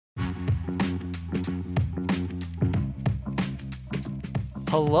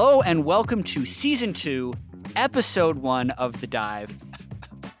Hello and welcome to Season 2, Episode 1 of The Dive.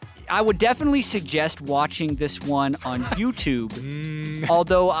 I would definitely suggest watching this one on YouTube,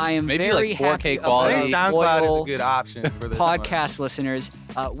 although I am Maybe very like 4K happy quality. about SoundCloud is loyal a good option for this podcast listeners.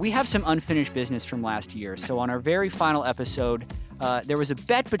 We have some unfinished business from last year. So on our very final episode, there was a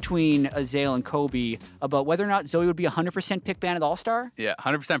bet between Azale and Kobe about whether or not Zoe would be 100% pick ban at All-Star. Yeah,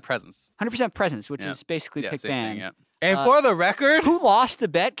 100% presence. 100% presence, which Yeah. is basically pick Same ban. thing, yeah. And for the record, Who lost the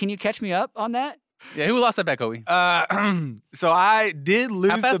bet? Can you catch me up on that? Yeah, who lost that bet, Kobe? so I did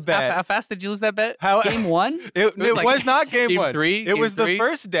lose the bet. How fast did you lose that bet? Game 1? It was like was not game game 1. three? It was Game three? the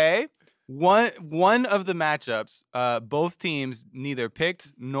first day. One of the matchups, both teams neither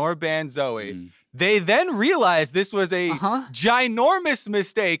picked nor banned Zoe. They then realized this was a ginormous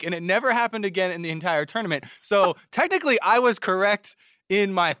mistake, and it never happened again in the entire tournament. So technically, I was correct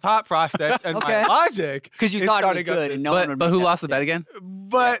in my thought process and my logic. Because you in thought it was starting up good, this. and no one would But make who that lost the bet mistake. again?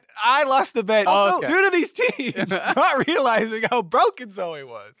 But I lost the bet Also- due to these teams not realizing how broken Zoe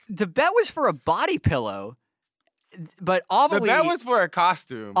was. The bet was for a body pillow, but The bet was for a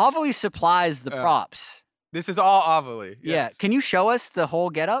costume. Ovaly supplies the props. This is all Ovaly. Yeah. Yes. Can you show us the whole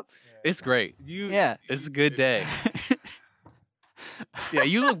getup? It's great. Yeah. It's a good day. Yeah,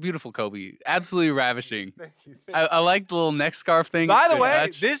 you look beautiful, Kobe. Absolutely ravishing. Thank you. I like the little neck scarf thing. By the Good way,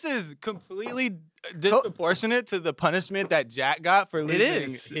 touch. this is completely disproportionate to the punishment that Jatt got for it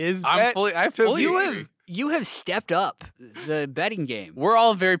losing is. his I bet. fully You agree. have stepped up the betting game. We're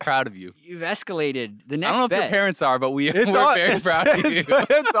all very proud of you. You've escalated the next I don't know if bet. your parents are, but we're all, very proud of you.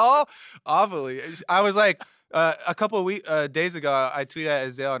 It's all Ovaly. I was like, a couple of days ago, I tweeted at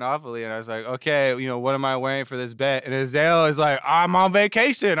Azale and Ovaly, and I was like, okay, what am I wearing for this bet? And Azale is like, I'm on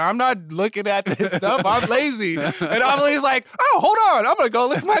vacation. I'm not looking at this stuff. I'm lazy. And Ovaly is like, oh, hold on. I'm going to go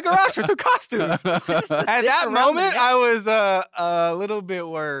look in my garage for some costumes. At that around moment, the I was a little bit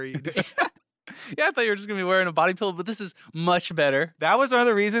worried. Yeah, I thought you were just going to be wearing a body pillow, but this is much better. That was one of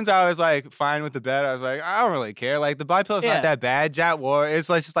the reasons I was like fine with the bet. I was like, I don't really care. Like the body pillow's Yeah. not that bad. Jatt wore it's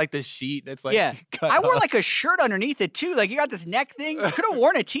like just like the sheet that's like Yeah. cut I wore off. like a shirt underneath it too. Like you got this neck thing. You could have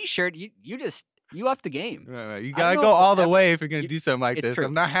worn a t-shirt. You upped the game. You I gotta don't go know all if the that- way if you're gonna do something like It's this. true.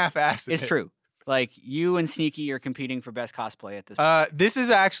 I'm not half-assed. It's true. Like you and Sneaky are competing for best cosplay at this point. This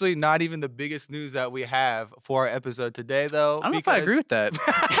is actually not even the biggest news that we have for our episode today, though. I don't know if I because- agree with that.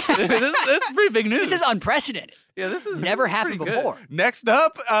 this is pretty big news. This is unprecedented. yeah, this is Never this is happened pretty good. before. Next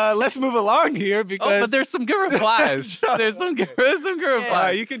up, let's move along here because Oh, but there's some good replies. there's some good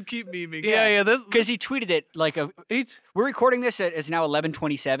replies. you can keep memeing. Yeah. This Because he tweeted it like we're recording this it's now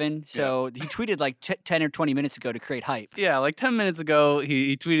 11:27, so he tweeted like 10 or 20 minutes ago to create hype. Yeah, like 10 minutes ago,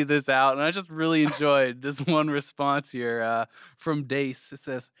 he tweeted this out, and I just really enjoyed this one response here from Dace. It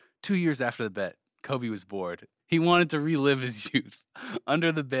says, 2 years after the bet, Kobe was bored. He wanted to relive his youth.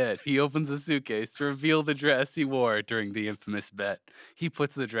 Under the bed, he opens a suitcase to reveal the dress he wore during the infamous bet. He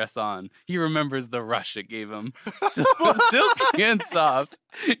puts the dress on. He remembers the rush it gave him. Silky and soft.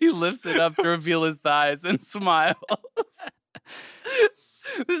 He lifts it up to reveal his thighs and smiles.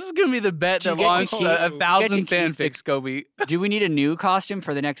 This is going to be the bet Do you that get to launched keep- a you thousand get to keep fanfics, Kobe. Do we need a new costume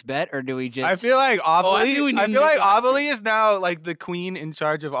for the next bet, or do we just? I feel like I Ovaly. think we need I a feel new like costume. Ovaly is now like the queen in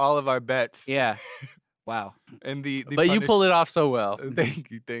charge of all of our bets. Yeah. Wow. And the But you pull it off so well. Thank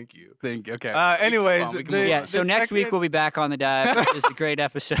you. Okay. Anyways, Come on, we can move Yeah. on. So next week we'll be back on the dive. It's just a great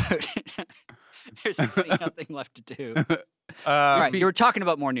episode. There's really nothing left to do. All right, you were talking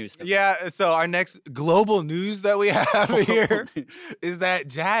about more news. Though. Yeah, so our next global news that we have here news. is that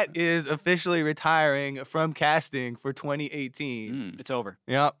Jatt is officially retiring from casting for 2018. It's over.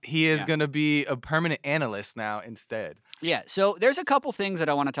 Yep, he is Yeah. going to be a permanent analyst now instead. Yeah. So there's a couple things that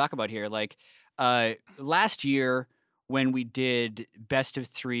I want to talk about here. Like last year when we did best of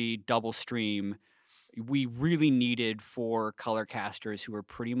 3 double stream, we really needed 4 color casters who were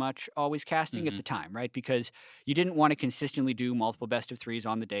pretty much always casting at the time, right? Because you didn't want to consistently do multiple best of 3s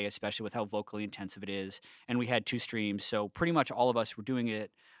on the day, especially with how vocally intensive it is. And we had 2 streams, so pretty much all of us were doing it.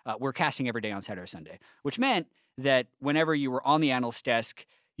 We're casting every day on Saturday or Sunday, which meant that whenever you were on the analyst desk,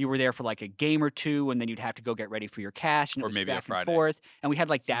 you were there for like a game or two, and then you'd have to go get ready for your cast, and it Or was maybe a back Friday. and forth. And we had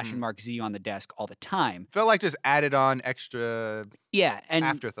like Dash and Mark Z on the desk all the time. Felt like just added on extra Yeah, and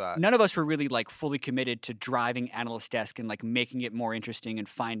afterthought. none of us were really like fully committed to driving analyst desk and like making it more interesting and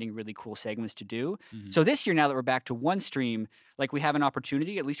finding really cool segments to do. So this year, now that we're back to one stream, like we have an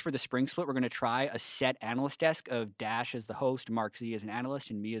opportunity, at least for the spring split, we're going to try a set analyst desk of Dash as the host, Mark Z as an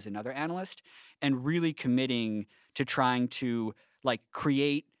analyst, and me as another analyst, and really committing to trying to like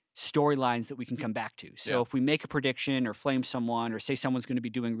create storylines that we can come back to. So Yeah. if we make a prediction or flame someone or say someone's going to be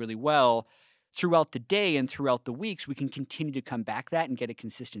doing really well, throughout the day and throughout the weeks, we can continue to come back that and get a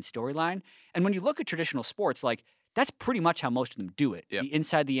consistent storyline. And when you look at traditional sports, like that's pretty much how most of them do it. Yep. The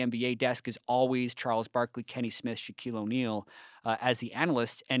inside the NBA desk is always Charles Barkley, Kenny Smith, Shaquille O'Neal as the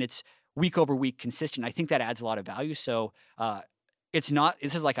analysts, and it's week over week consistent. I think that adds a lot of value. So it's not,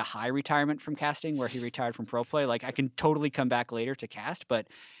 this is like a high retirement from casting where he retired from pro play. Like I can totally come back later to cast, but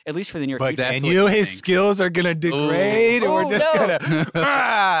at least for the near But future. and what you, he his thinks. skills are gonna degrade, and Oh, we're just no. gonna.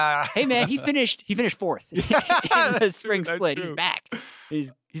 Ah! Hey man, he finished fourth in the That's spring true, split. that's He's true. back.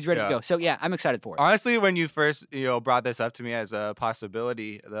 He's ready to Yeah. go. So yeah, I'm excited for it. Honestly, when you first brought this up to me as a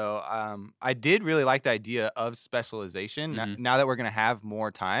possibility, though, I did really like the idea of specialization. Mhm. Now that we're gonna have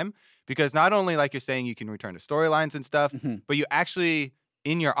more time, because not only like you're saying you can return to storylines and stuff, Mhm. but you actually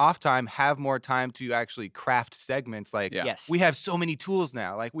in your off time have more time to actually craft segments. Like Yeah. Yes. we have so many tools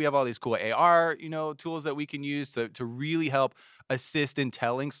now. Like we have all these cool AR, tools that we can use to really help assist in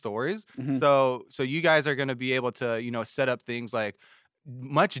telling stories. Mhm. So you guys are going to be able to, set up things like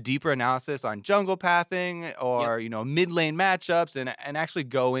much deeper analysis on jungle pathing or, mid lane matchups and actually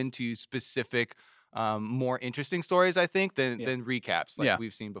go into specific more interesting stories, I think, than recaps like Yeah.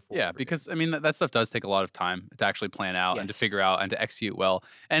 we've seen before. Yeah, because I mean that stuff does take a lot of time to actually plan out and to Yes. figure out and to execute well.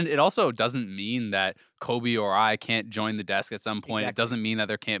 And it also doesn't mean that Kobe or I can't join the desk at some point. It Exactly. doesn't mean that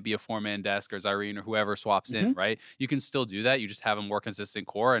there can't be a 4-man desk or Zyrene or whoever swaps in, right? You can still do that. You just have a more consistent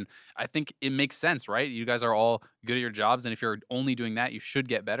core. And I think it makes sense, right? You guys are all good at your jobs. And if you're only doing that, you should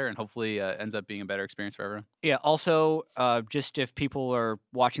get better. And hopefully ends up being a better experience for everyone. Yeah. Also, just if people are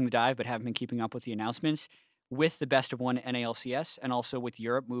watching the dive but haven't been keeping up with the announcements, with the best of one NALCS and also with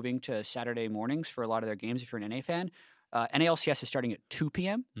Europe moving to Saturday mornings for a lot of their games, if you're an NA fan, NALCS is starting at 2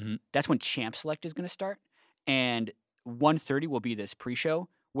 p.m. Mhm. That's when Champ Select is going to start. And 1:30 will be this pre-show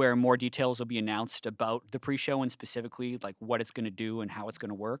where more details will be announced about the pre-show and specifically like what it's going to do and how it's going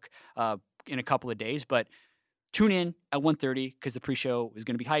to work in a couple of days. But tune in at 1:30 because the pre-show is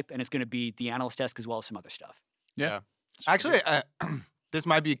going to be hype and it's going to be the analyst desk as well as some other stuff. Yeah. Actually, this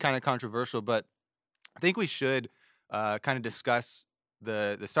might be kind of controversial, but I think we should kind of discuss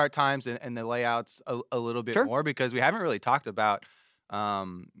the start times and the layouts a little bit Sure. more because we haven't really talked about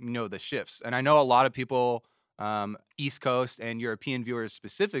the shifts. And I know a lot of people, East Coast and European viewers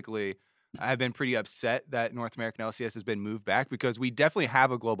specifically, have been pretty upset that North American LCS has been moved back because we definitely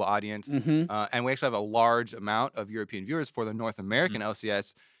have a global audience and we actually have a large amount of European viewers for the North American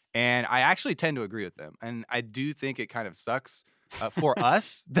LCS. And I actually tend to agree with them. And I do think it kind of sucks for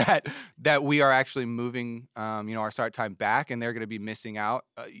us that we are actually moving, our start time back, and they're going to be missing out.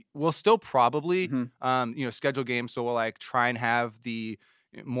 We'll still probably, schedule games, so we'll like try and have the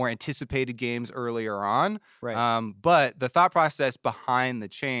more anticipated games earlier on. Right. But the thought process behind the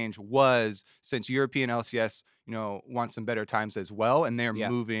change was since European LCS, want some better times as well, and they're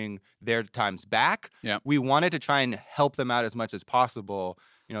moving their times back. Yeah. We wanted to try and help them out as much as possible.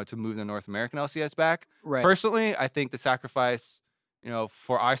 To move the North American LCS back. Right. Personally, I think the sacrifice,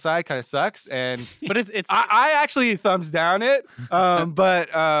 for our side kind of sucks. And But it's I actually thumbs down it. But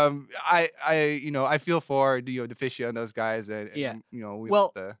I feel for Deficio and those guys. And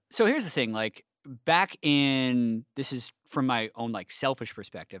Well, so here's the thing, like back in, this is from my own like selfish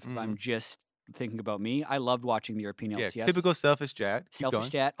perspective. If I'm just thinking about me, I loved watching the European LCS. typical selfish Jatt. Keep Selfish going.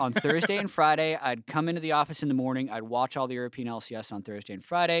 Jatt. On Thursday and Friday, I'd come into the office in the morning. I'd watch all the European LCS on Thursday and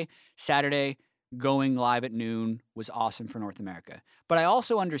Friday. Saturday, going live at noon was awesome for North America. But I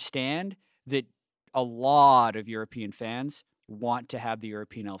also understand that a lot of European fans want to have the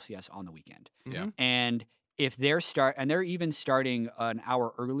European LCS on the weekend. Yeah. And if they're even starting an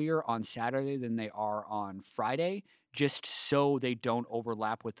hour earlier on Saturday than they are on Friday, just so they don't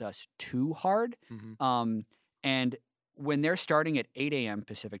overlap with us too hard. And when they're starting at 8 a.m.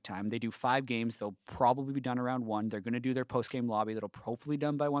 Pacific time, they do 5 games. They'll probably be done around 1. They're going to do their post-game lobby. That'll hopefully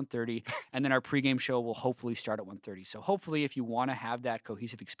done by 1:30. And then our pregame show will hopefully start at 1:30. So hopefully if you want to have that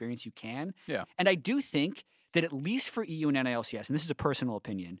cohesive experience, you can. Yeah. And I do think that at least for EU and NALCS, and this is a personal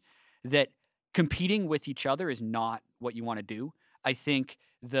opinion, that competing with each other is not what you want to do. I think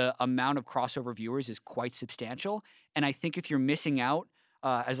the amount of crossover viewers is quite substantial. And I think if you're missing out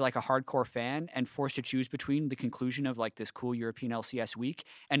as like a hardcore fan and forced to choose between the conclusion of like this cool European LCS week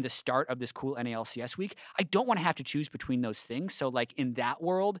and the start of this cool NALCS week, I don't want to have to choose between those things. So like in that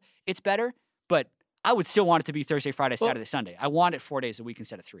world, it's better. But I would still want it to be Thursday, Friday, Well- Saturday, Sunday. I want it 4 days a week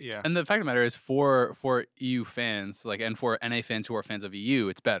instead of 3. Yeah. And the fact of the matter is, for EU fans, like, and for NA fans who are fans of EU,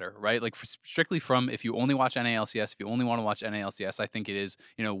 it's better, right? Like, strictly from if you only watch NALCS, if you only want to watch NALCS, I think it is,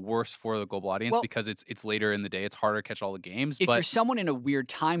 worse for the global audience Well- because it's later in the day, it's harder to catch all the games. If but you're someone in a weird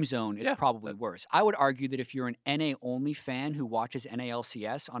time zone, it's Yeah, probably worse. I would argue that if you're an NA only fan who watches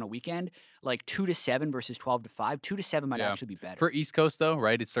NALCS on a weekend, like 2 to 7 versus 12 to 5, 2 to 7 might Yeah. actually be better. for East Coast though,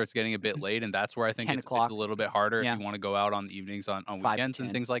 right, it starts getting a bit late, and that's where I think 10 it's o'clock. a little bit harder Yeah. if you want to go out on the evenings on 5 to weekends and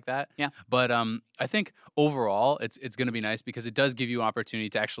 10. things like that. Yeah. But I think overall it's going to be nice because it does give you an opportunity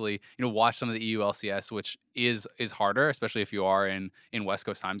to actually watch some of the EU LCS, which is harder, especially if you are in West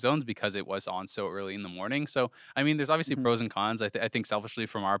Coast time zones because it was on so early in the morning. So I mean, there's obviously Mhm. pros and cons. I think selfishly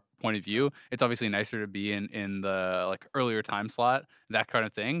from our point of view, it's obviously nicer to be in the like earlier time slot, that kind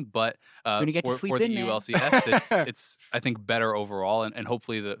of thing. But Gonna get to for sleep the in, man. ULCS, it's I think better overall, and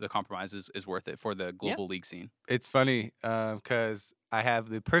hopefully the compromise is worth it for the global league scene. It's funny because I have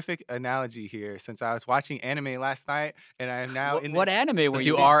the perfect analogy here since I was watching anime last night and I am now in What this, anime were Since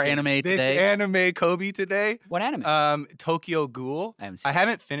you you are watching? anime this today, anime Kobe today. What anime? Tokyo Ghoul. I haven't seen I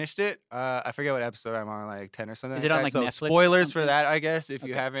haven't finished it. I forget what episode I'm on, like 10 or something. Is it on, that. like, so Netflix or spoilers for something? that, I guess, if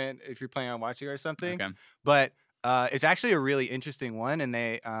you Okay. haven't, if you're planning on watching it or something. okay. But it's actually a really interesting one, and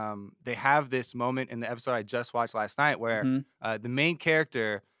they have this moment in the episode I just watched last night where Mhm. the main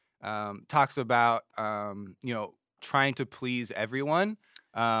character talks about trying to please everyone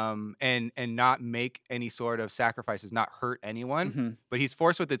and not make any sort of sacrifices, not hurt anyone. Mhm. But he's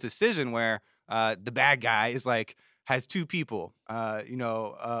forced with this decision where the bad guy is like has two people, a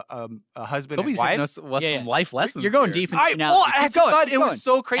husband Kobe's and hitting wife. us with Yeah, some yeah. life lessons. You're going here. deep into I analogy. just Keep going, thought keep it going. was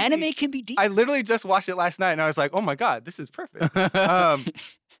so crazy. Anime can be deep. I literally just watched it last night, and I was like, "Oh my god, this is perfect."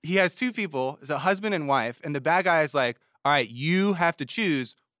 He has two people, it's a husband and wife, and the bad guy is like, "All right, you have to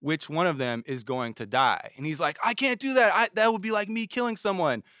choose which one of them is going to die." And he's like, "I can't do that. That would be like me killing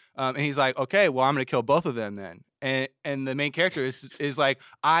someone." And he's like, "Okay, well, I'm gonna kill both of them then." And the main character is like,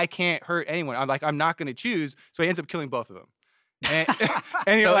 "I can't hurt anyone. I'm not gonna choose." So he ends up killing both of them. And,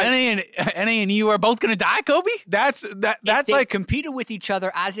 and you're So like, NA and you are both gonna die, Kobe? that's If they like competed with each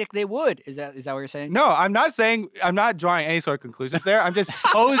other as if they would. Is that what you're saying? No, I'm not drawing any sort of conclusions there. I'm just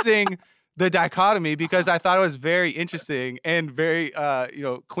posing the dichotomy because I thought it was very interesting and very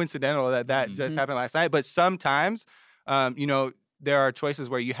coincidental that just Mhm. happened last night. But sometimes there are choices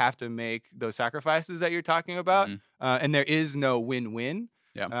where you have to make those sacrifices that you're talking about, Mhm. and there is no win-win.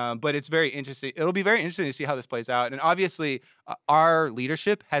 Yeah. But it's very interesting. It'll be very interesting to see how this plays out. And obviously, our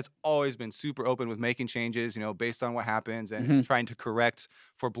leadership has always been super open with making changes, based on what happens and Mhm. trying to correct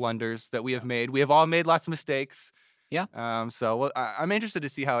for blunders that we have made. We have all made lots of mistakes. Yeah. I'm interested to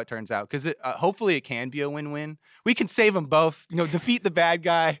see how it turns out because hopefully it can be a win-win. We can save them both, defeat the bad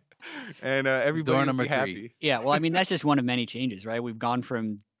guy, and everybody Door will number be 3. happy. Yeah, well, I mean, that's just one of many changes, right? We've gone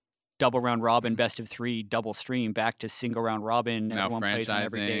from double round robin, best of 3, double stream, back to single round robin. Now Everyone plays on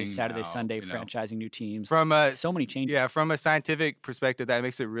every day, franchising, Saturday, now, Sunday, franchising new teams. From a So many changes. from a scientific perspective, that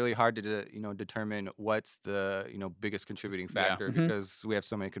makes it really hard to determine what's the biggest contributing Yeah. factor Mhm. because we have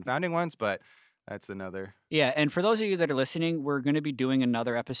so many confounding ones. But that's another. Yeah, and for those of you that are listening, we're going to be doing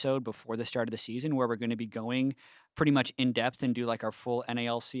another episode before the start of the season where we're going to be going pretty much in depth and do like our full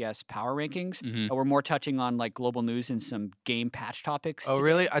NALCS power rankings. Mhm. We're more touching on like global news and some game patch topics. Oh, today.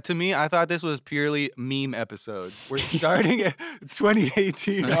 really? To me, I thought this was purely meme episode. We're starting at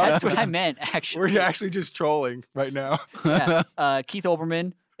 2018. That's what I meant, actually. We're actually just trolling right now. Yeah. Keith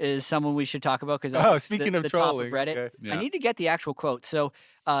Olbermann is someone we should talk about because Oh, speaking of the trolling, top of Reddit. okay. Yeah. I need to get the actual quote. So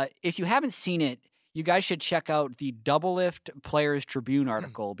if you haven't seen it, you guys should check out the Double Lift Players Tribune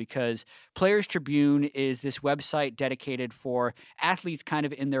article because Players Tribune is this website dedicated for athletes kind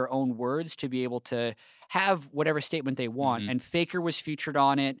of in their own words to be able to have whatever statement they want. Mhm. And Faker was featured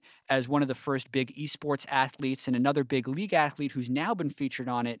on it as one of the first big esports athletes, and another big league athlete who's now been featured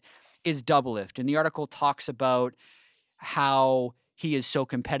on it is Double Lift. And the article talks about how he is so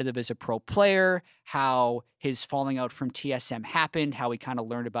competitive as a pro player, how his falling out from TSM happened, how he kind of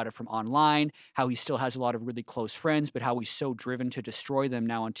learned about it from online, how he still has a lot of really close friends, but how he's so driven to destroy them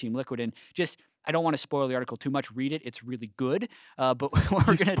now on Team Liquid. And just, I don't want to spoil the article too much. Read it. It's really good. But we're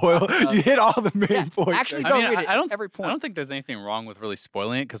going to Spoil. You hit all the main Yeah, points. actually, there. go I mean, read it. I don't- It's every point. I don't think there's anything wrong with really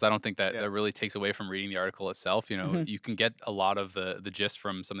spoiling it because I don't think that Yeah. that really takes away from reading the article itself. Mhm. You can get a lot of the gist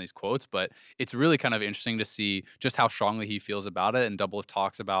from some of these quotes, but it's really kind of interesting to see just how strongly he feels about it. And Double Lift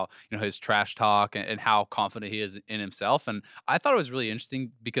talks about his trash talk and how confident he is in himself. And I thought it was really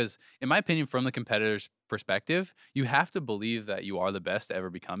interesting because, in my opinion, from the competitor's perspective, you have to believe that you are the best to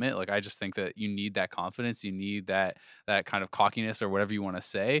ever become it. Like, I just think that you need that confidence, you need that kind of cockiness or whatever you want to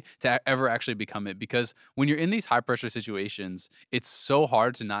say to ever actually become it. Because when you're in these high pressure situations, it's so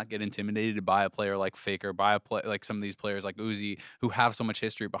hard to not get intimidated by a player like Faker, by like some of these players like Uzi who have so much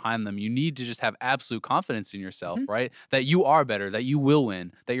history behind them. You need to just have absolute confidence in yourself, right? That you are better, that you will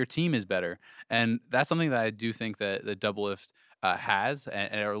win, that your team is better. And that's something that I do think that the Doublelift has, or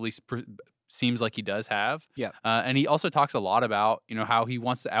at least seems like he does have. Yeah. And he also talks a lot about, how he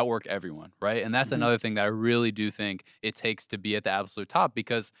wants to outwork everyone, right? And that's another thing that I really do think it takes to be at the absolute top,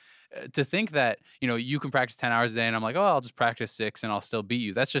 because to think that, you can practice 10 hours a day and I'm like, oh, I'll just practice 6 and I'll still beat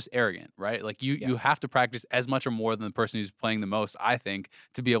you. That's just arrogant, right? Like you have to practice as much or more than the person who's playing the most, I think,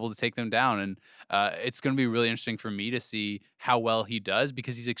 to be able to take them down. And it's going to be really interesting for me to see how well he does,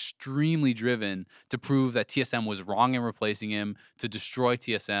 because he's extremely driven to prove that TSM was wrong in replacing him, to destroy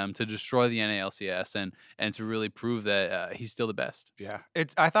TSM, to destroy the NALCS, and to really prove that he's still the best. Yeah,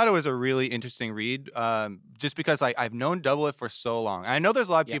 I thought it was a really interesting read, just because I've known Doublelift for so long. And I know there's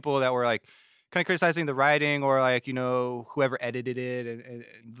a lot of people that were like kind of criticizing the writing, or like whoever edited it and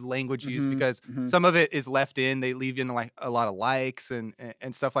the language used, because some of it is left in. They leave in like a lot of likes and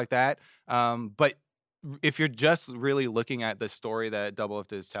stuff like that. But if you're just really looking at the story that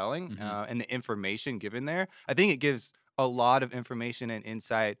Doublelift is telling and the information given there, I think it gives a lot of information and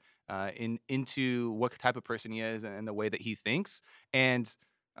insight into what type of person he is and the way that he thinks. And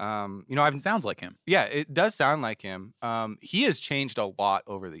it sounds like him. Yeah, it does sound like him. He has changed a lot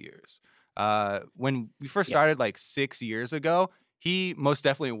over the years. When we first started like 6 years ago, he most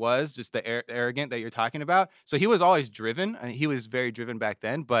definitely was just the arrogant that you're talking about. So he was always driven, and he was very driven back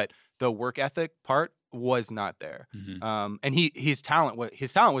then, but the work ethic part was not there. And his talent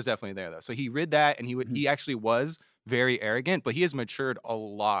was definitely there though. So he rid that, and he actually was very arrogant, but he has matured a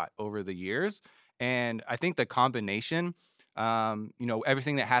lot over the years. And I think the combination,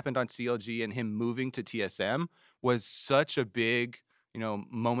 everything that happened on CLG and him moving to TSM was such a big,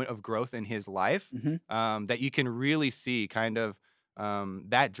 moment of growth in his life, that you can really see kind of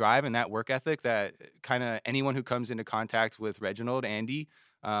that drive and that work ethic that kind of anyone who comes into contact with Reginald, Andy,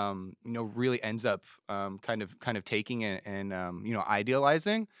 really ends up kind of taking and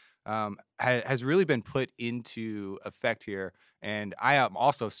idealizing, has really been put into effect here. And I am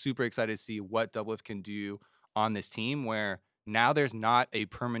also super excited to see what Doublelift can do on this team, where now there's not a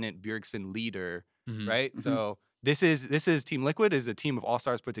permanent Bjergsen leader, right? So this is Team Liquid is a team of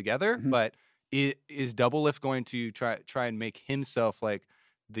all-stars put together, but is Doublelift going to try and make himself like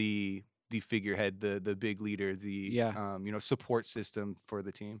the figurehead, the big leader, the support system for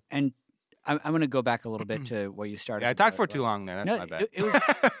the team? And I'm going to go back a little bit to what you started. Yeah, I talked for too long there. That's my bad.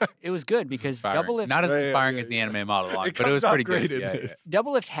 It was good because Doublelift, not as inspiring as the anime model, but it was pretty good.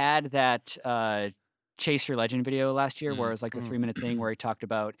 Doublelift had that Chase Your Legend video last year, where it was like the 3-minute thing where he talked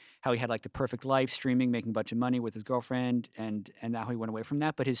about how he had like the perfect life, streaming, making a bunch of money with his girlfriend, and now he went away from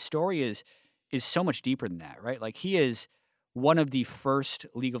that. But his story is so much deeper than that, right? Like, he is one of the first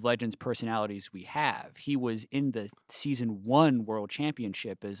League of Legends personalities we have. He was in the Season 1 World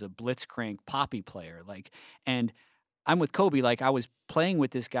Championship as a Blitzcrank Poppy player. And I'm with Kobe. Like, I was playing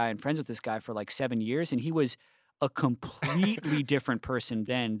with this guy and friends with this guy for like 7 years, and he was a completely different person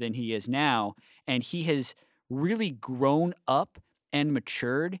then than he is now. And he has really grown up and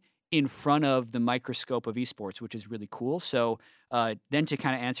matured in front of the microscope of esports, which is really cool. So then to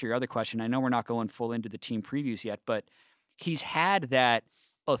kind of answer your other question, I know we're not going full into the team previews yet, but he's had that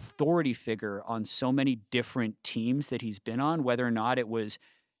authority figure on so many different teams that he's been on, whether or not it was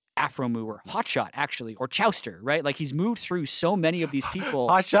Afromoo or Hotshot, actually, or Chowster, right? Like, he's moved through so many of these people.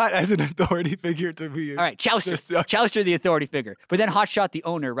 Hotshot as an authority figure to me. All right, Chowster. Chowster, the authority figure. But then Hotshot, the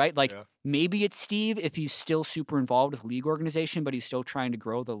owner, right? Like, maybe it's Steve if he's still super involved with league organization, but he's still trying to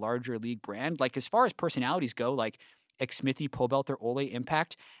grow the larger league brand. Like, as far as personalities go, like, Xmithy, Pobelter, Ole,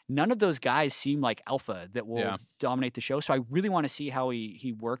 Impact, none of those guys seem like alpha that will dominate the show. So I really want to see how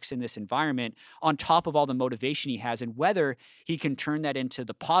he works in this environment on top of all the motivation he has, and whether he can turn that into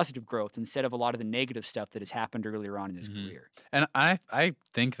the positive growth instead of a lot of the negative stuff that has happened earlier on in his career. And I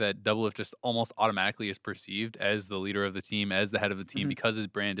think that Doublelift just almost automatically is perceived as the leader of the team, as the head of the team, because his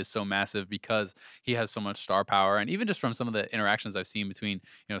brand is so massive, because he has so much star power. And even just from some of the interactions I've seen between,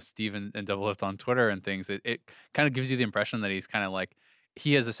 Steve and Doublelift on Twitter and things, it kind of gives you the impression that he's kind of like,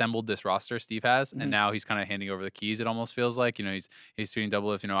 he has assembled this roster, Steve has, and now he's kind of handing over the keys. It almost feels like, he's tweeting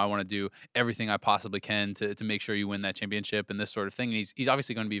Doublelift, I want to do everything I possibly can to make sure you win that championship and this sort of thing. And he's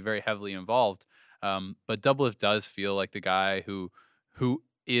obviously going to be very heavily involved. But Doublelift does feel like the guy who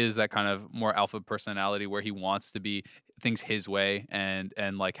is that kind of more alpha personality, where he wants to be things his way and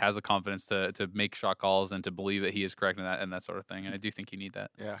like has the confidence to make shot calls and to believe that he is correct in that sort of thing. And I do think you need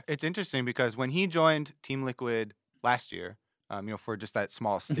that. Yeah, it's interesting because when he joined Team Liquid last year, for just that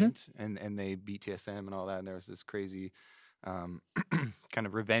small stint, and they beat TSM and all that, and there was this crazy kind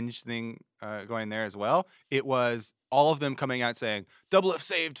of revenge thing going there as well. It was all of them coming out saying, Double F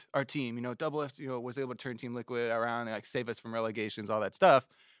saved our team. Double F, was able to turn Team Liquid around and like save us from relegations, all that stuff.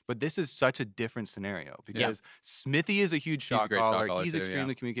 But this is such a different scenario because Smithy is a huge He's a shot great shot caller. caller He's too,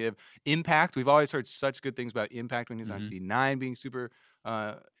 extremely communicative. Impact, we've always heard such good things about Impact when he was on C9, being super,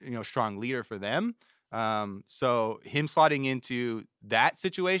 strong leader for them. So him slotting into that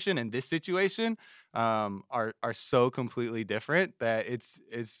situation and this situation are so completely different that it's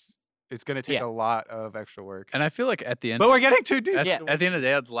going to take a lot of extra work. And I feel like at the end, but we're getting too deep. At the end of the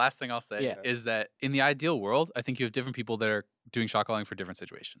day, the last thing I'll say Yeah. is that in the ideal world, I think you have different people that are doing shot calling for different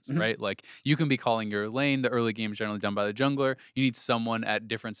situations, right? Like you can be calling your lane. The early game is generally done by the jungler. You need someone at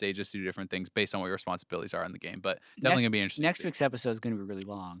different stages to do different things based on what your responsibilities are in the game. But definitely gonna be interesting. Next week's episode is going to be really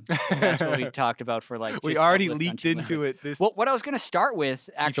long. That's what we talked about for like. We just already uplift on leaked Team into Liquid. it. Well, what I was going to start with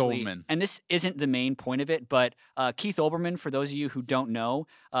actually, Olbermann. and this isn't the main point of it, but Keith Olbermann, for those of you who don't know,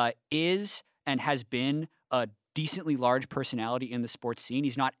 is and has been a decently large personality in the sports scene.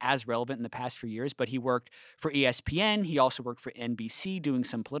 He's not as relevant in the past few years, but he worked for ESPN. He also worked for NBC doing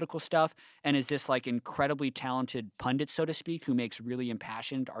some political stuff and is this like incredibly talented pundit, so to speak, who makes really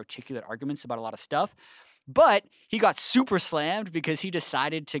impassioned, articulate arguments about a lot of stuff. But he got super slammed because he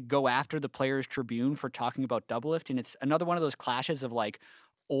decided to go after the Players Tribune for talking about Doublelift. And it's another one of those clashes of like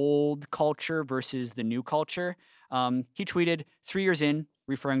old culture versus the new culture. He tweeted 3 years in,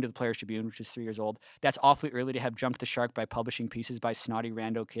 referring to the Players Tribune, which is 3 years old, that's awfully early to have jumped the shark by publishing pieces by snotty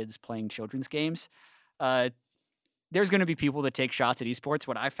rando kids playing children's games. There's going to be people that take shots at esports.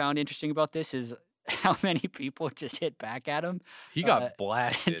 What I found interesting about this is how many people just hit back at him. He got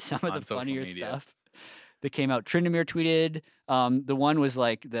blasted. And some of on the social funnier media. stuff that came out. Tryndamere tweeted. The one was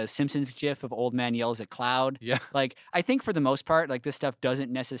like the Simpsons gif of old man yells at cloud. Yeah. Like, I think for the most part, like this stuff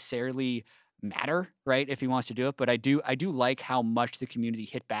doesn't necessarily matter, right? If he wants to do it. But I do like how much the community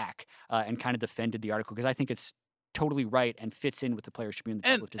hit back and kind of defended the article because I think it's totally right and fits in with the Players Tribune.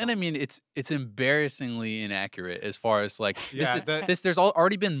 And I mean, it's embarrassing inaccurate as far as like Yeah, there's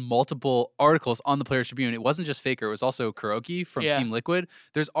already been multiple articles on the Players Tribune. It wasn't just Faker; it was also Kuroki from Team Liquid.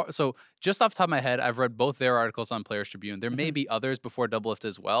 So just off the top of my head, I've read both their articles on Players Tribune. There may be others before Doublelift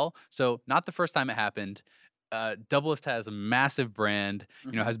as well. So not the first time it happened. Doublelift has a massive brand,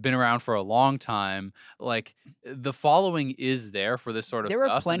 has been around for a long time. Like the following is there for this sort of There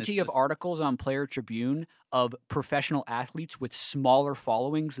stuff. are plenty of articles on Player Tribune of professional athletes with smaller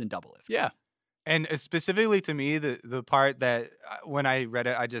followings than Doublelift. Yeah. And specifically to me, the part that when I read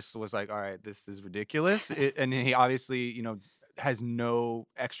it, I just was like, all right, this is ridiculous. And he obviously, has no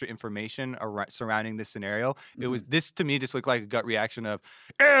extra information surrounding this scenario. It was this to me just looked like a gut reaction of,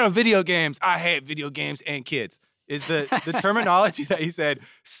 video games. I hate video games and kids. Is the terminology that he said,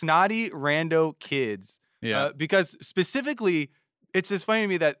 snotty rando kids. Yeah. Because specifically, it's just funny to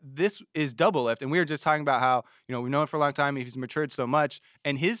me that this is Doublelift, and we were just talking about how we've known for a long time. He's matured so much,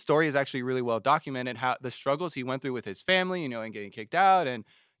 and his story is actually really well documented. How the struggles he went through with his family, and getting kicked out, and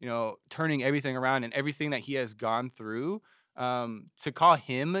turning everything around, and everything that he has gone through. To call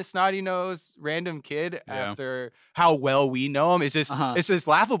him a snotty nose random kid after how well we know him is just it's just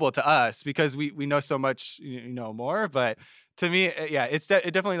laughable to us because we know so much more. But to me, it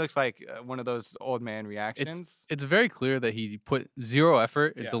definitely looks like one of those old man reactions. It's very clear that he put zero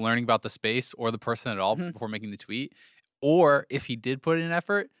effort into learning about the space or the person at all before making the tweet. Or if he did put in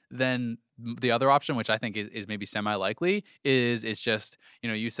effort, then the other option, which I think is maybe semi-likely, is it's just,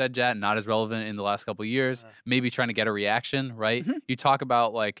 you said, Jatt, not as relevant in the last couple of years, maybe trying to get a reaction, right? You talk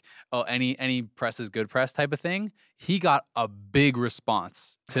about like, oh, any press is good press type of thing. He got a big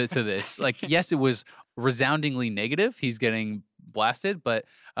response to this. Like, yes, it was resoundingly negative. He's getting blasted, but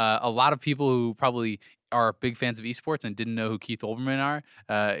a lot of people who probably are big fans of esports and didn't know who Keith Olbermann are,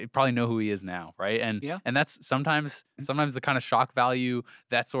 probably know who he is now, right? And that's sometimes the kind of shock value,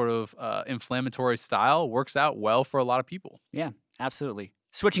 that sort of inflammatory style works out well for a lot of people. Yeah, absolutely.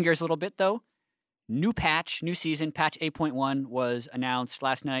 Switching gears a little bit though, new patch, new season, patch 8.1 was announced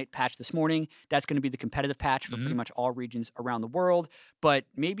last night, patch this morning. That's going to be the competitive patch for pretty much all regions around the world. But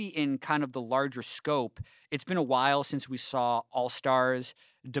maybe in kind of the larger scope, it's been a while since we saw All-Stars.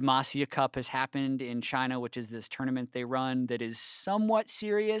 Demacia Cup has happened in China, which is this tournament they run that is somewhat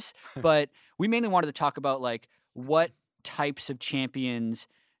serious. But we mainly wanted to talk about like what types of champions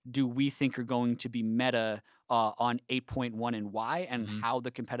do we think are going to be meta on 8.1 and why, and how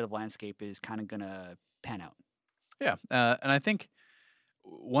the competitive landscape is kind of going to pan out. Yeah, and I think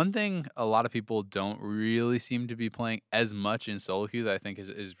one thing a lot of people don't really seem to be playing as much in solo queue that I think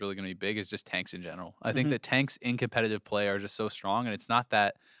is really going to be big is just tanks in general. I think Mhm. that tanks in competitive play are just so strong, and it's not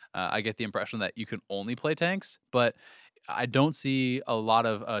that I get the impression that you can only play tanks, but I don't see a lot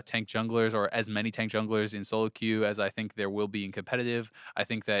of tank junglers or as many tank junglers in solo queue as I think there will be in competitive. I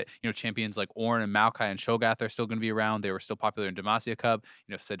think that champions like Ornn and Maokai and Shogath are still going to be around. They were still popular in Demacia Cup.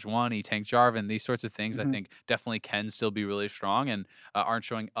 Sejuani, Tank Jarvan, these sorts of things I Mhm. think definitely can still be really strong and aren't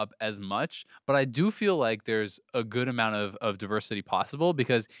showing up as much. But I do feel like there's a good amount of diversity possible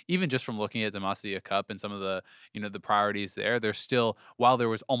because even just from looking at Demacia Cup and some of the the priorities there, there's still while there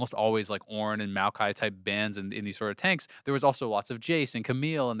was almost always like Ornn and Maokai type bans in these sort of tanks, there was also lots of Jace and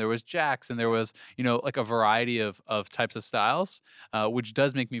Camille, and there was Jax, and there was like a variety of types of styles, which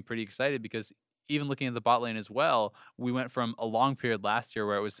does make me pretty excited because even looking at the bot lane as well, we went from a long period last year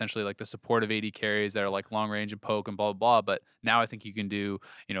where it was essentially like the support of AD carries that are like long range and poke and blah blah blah. But now I think you can do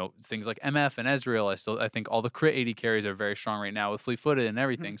things like MF and Ezreal. I think all the crit AD carries are very strong right now with fleet footed and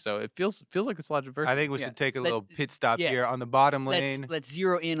everything. So it feels like it's a lot of I diversity. think we Yeah. should take a Let- little pit stop yeah. here on the bottom Let's lane let's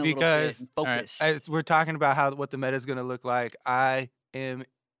zero in a little bit because and right. focus. as we're talking about what the meta is going to look like, I am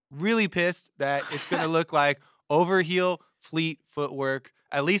really pissed that it's going to look like overheal, fleet, footwork,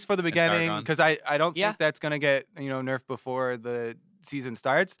 at least for the beginning, Paragon. because I don't Yeah. think that's going to get nerfed before the season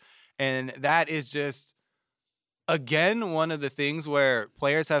starts, and that is just again one of the things where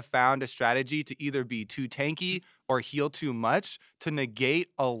players have found a strategy to either be too tanky or heal too much to negate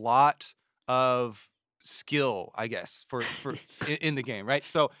a lot of skill, I guess, for in the game, right?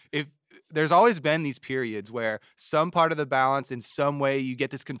 So if there's always been these periods where some part of the balance in some way you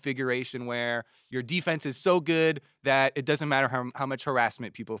get this configuration where your defense is so good that it doesn't matter how much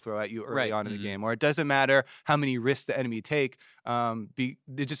harassment people throw at you early Right. on in the Mhm. game, or it doesn't matter how many risks the enemy take.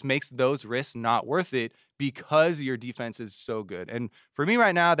 It just makes those risks not worth it because your defense is so good. And for me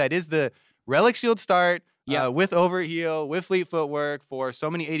right now, that is the Relic Shield start Yep. with Overheal, with Fleet Footwork for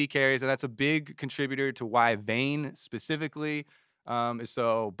so many AD carries. And that's a big contributor to why Vayne specifically is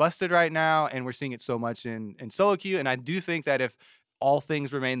so busted right now. And we're seeing it so much in solo queue. And I do think that if all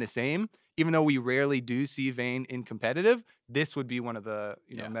things remain the same, even though we rarely do see Vayne in competitive, this would be one of the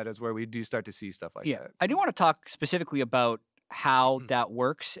Yeah. metas where we do start to see stuff like Yeah. that. I do want to talk specifically about how Mhm. that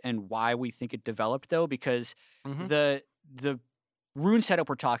works and why we think it developed though, because Mhm. the rune setup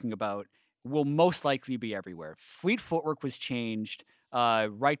we're talking about will most likely be everywhere. Fleet footwork was changed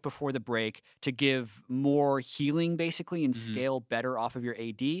right before the break to give more healing basically and Mhm. scale better off of your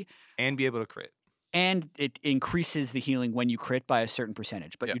AD. And be able to crit. And it increases the healing when you crit by a certain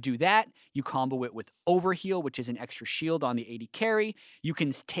percentage. But Yep. you do that, you combo it with Overheal, which is an extra shield on the AD carry. You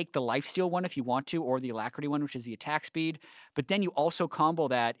can take the lifesteal one if you want to, or the Alacrity one, which is the attack speed. But then you also combo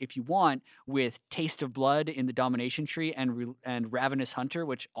that, if you want, with Taste of Blood in the Domination tree and Ravenous Hunter,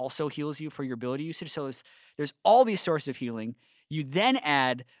 which also heals you for your ability usage. So there's all these sources of healing. You then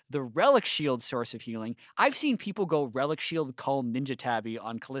add the Relic Shield source of healing. I've seen people go Relic Shield, Calm, Ninja Tabby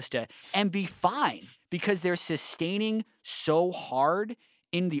on Callista and be fine because they're sustaining so hard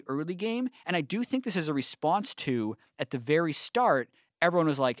in the early game. And I do think this is a response to, at the very start, everyone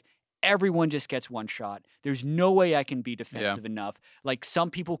was like, everyone just gets one shot. There's no way I can be defensive enough. Like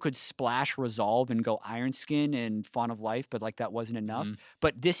some people could splash Resolve and go Iron Skin and Fawn of Life, but like that wasn't enough. Mhm.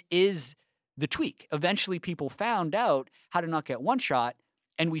 But this is the tweak. Eventually people found out how to not get one shot,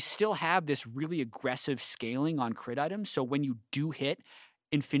 and we still have this really aggressive scaling on crit items. So when you do hit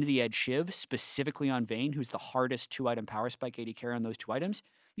Infinity Edge Shiv, specifically on Vayne, who's the hardest 2-item power spike AD carry on those 2 items,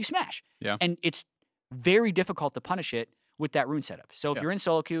 you smash. Yeah. And it's very difficult to punish it with that rune setup. So if Yeah. you're in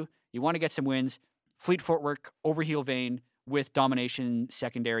solo queue, you want to get some wins, Fleet Footwork, Overheal Vayne with Domination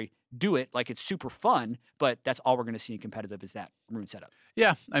secondary, do it. Like it's super fun, but that's all we're going to see in competitive is that rune setup.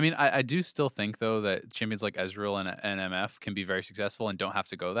 Yeah, I mean, I do still think though that champions like Ezreal and MF can be very successful and don't have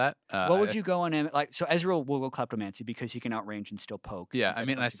to go that. What would you go on so Ezreal will go Kleptomancy because he can outrange and still poke. Yeah, and I get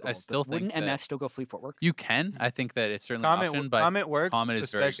mean, a bunch of I gold, still but wouldn't think that MF still go Fleet Footwork? You can. I think that it's certainly an option, but Comment works, Comet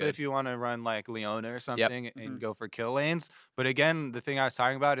is very especially good. if you want to run like Leona or something and Mhm. go for kill lanes. But again, the thing I was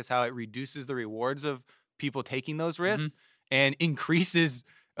talking about is how it reduces the rewards of people taking those risks and increases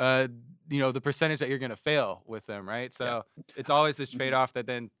the percentage that you're going to fail with them, right? So it's always this trade-off that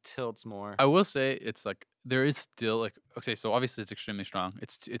then tilts more. I will say it's like there is still like okay, so obviously it's extremely strong.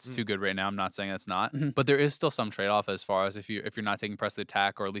 It's too good right now. I'm not saying it's not, Mhm. but there is still some trade-off as far as if you're not taking press the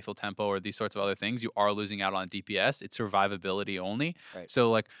attack or lethal tempo or these sorts of other things, you are losing out on DPS. It's survivability only. Right. So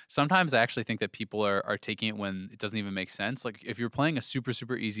like sometimes I actually think that people are taking it when it doesn't even make sense. Like if you're playing a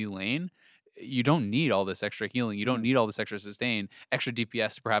super easy lane, you don't need all this extra healing. You don't Mm. need all this extra sustain. Extra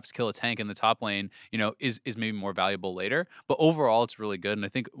DPS to perhaps kill a tank in the top lane, is maybe more valuable later. But overall, it's really good. And I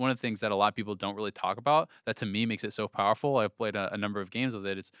think one of the things that a lot of people don't really talk about that to me makes it so powerful. I've played a number of games with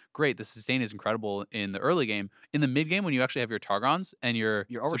it. It's great. The sustain is incredible in the early game. In the mid game, when you actually have your Targons and your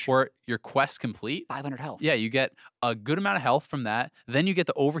Your support, your quest complete, 500 health. yeah, you get a good amount of health from that. Then you get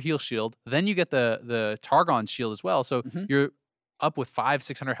the overheal shield. Then you get the Targon shield as well. So Mhm. you're up with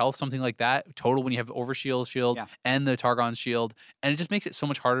 500-600 health, something like that total when you have overshield shield Yeah. and the Targon shield, and it just makes it so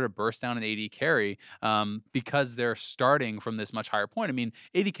much harder to burst down an AD carry because they're starting from this much higher point. I mean,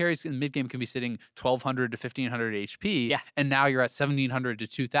 AD carries in mid game can be sitting 1,200 to 1,500 HP, Yeah. and now you're at 1,700 to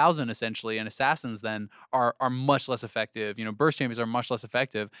 2,000 essentially. And assassins then are much less effective. Burst champions are much less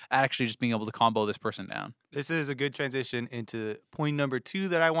effective at actually just being able to combo this person down. This is a good transition into point number 2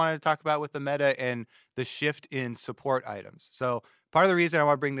 that I wanted to talk about with the meta and the shift in support items. So part of the reason I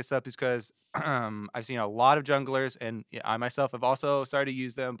want to bring this up is because I've seen a lot of junglers, and I myself have also started to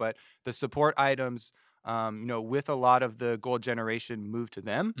use them, but the support items, with a lot of the gold generation move to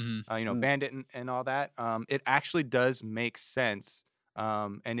them, Bandit and all that, it actually does make sense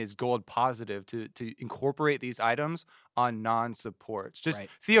and is gold positive to incorporate these items on non-supports. Just Right.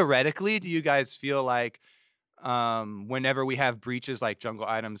 theoretically, do you guys feel like whenever we have breaches, like jungle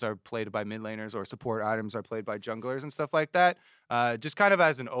items are played by mid laners or support items are played by junglers and stuff like that, just kind of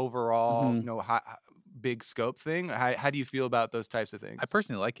as an overall, big scope thing, how do you feel about those types of things? I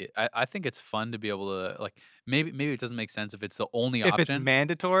personally like it. I think it's fun to be able to, like, maybe it doesn't make sense if it's the only if option. it's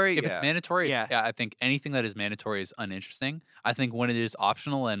mandatory, If it's mandatory, Yeah. I think anything that is mandatory is uninteresting. I think when it is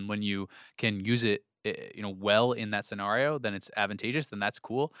optional and when you can use it, well in that scenario, then it's advantageous. Then that's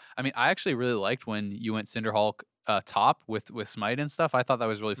cool. I mean, I actually really liked when you went Cinderhulk top with Smite and stuff. I thought that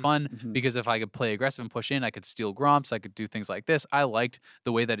was really fun Mhm. because if I could play aggressive and push in, I could steal Grumps, I could do things like this. I liked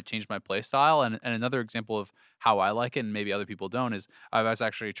the way that it changed my play style. And another example of how I like it, and maybe other people don't, is I was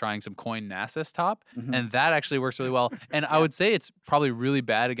actually trying some coin Nasus top, Mhm. and that actually works really well. And I would say it's probably really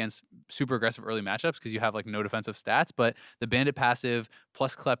bad against super aggressive early matchups because you have like no defensive stats, but the bandit passive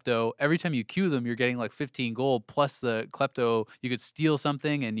plus Klepto, every time you Q them, you're getting like 15 gold plus the Klepto. You could steal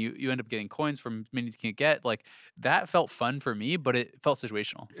something and you end up getting coins from minions you can't get. Like, that felt fun for me, but it felt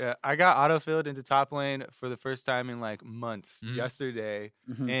situational. Yeah, I got autofilled into top lane for the first time in like months yesterday,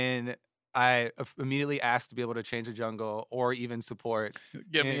 Mhm. and I immediately asked to be able to change a jungle or even support.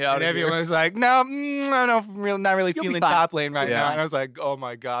 Get and, me out and of everyone here. was like, "No, I don't not really You'll be feeling fine. top lane right Yeah. now." And I was like, "Oh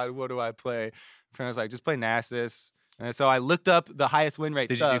my god, what do I play?" And I was like, "Just play Nasus." And so I looked up the highest win rate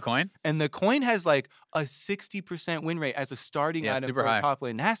Did you stuff, do coin? and the coin has like a 60% win rate as a starting Yeah, it's item super for high. top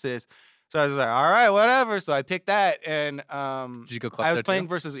lane Nasus. So I was like, "All right, whatever." So I picked that, and Did you go I was Klepto playing too?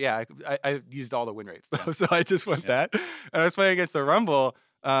 versus I used all the win rates though, so I just went Yeah. that. And I was playing against the Rumble,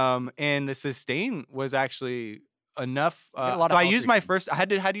 and the sustain was actually enough. You get a lot So of I health used my regain. first. I had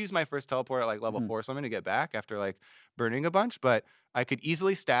to use my first teleport at like level Mhm. 4, so I'm gonna get back after like burning a bunch. But I could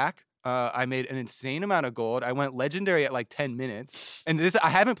easily stack. I made an insane amount of gold. I went legendary at like 10 minutes, and I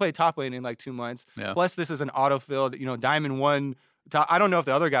haven't played top lane in like 2 months. Yeah. Plus, this is an auto-filled, Diamond 1. I don't know if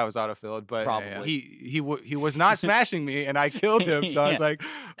the other guy was auto-filled, but Probably. he was not smashing me, and I killed him. So I was Yeah. like,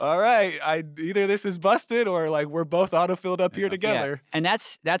 all right, either this is busted or like we're both auto-filled up here Yeah. together. And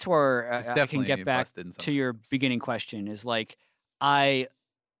that's where It's I can definitely get back busted in some to your terms. beginning question is like, I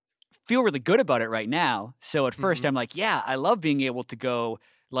feel really good about it right now. So at first Mhm. I'm like, yeah, I love being able to go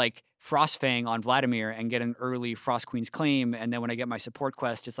like Frostfang on Vladimir and get an early Frost Queen's claim. And then when I get my support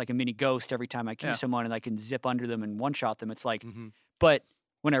quest, it's like a mini ghost every time I Q Yeah. someone and I can zip under them and one shot them. It's like, Mhm. but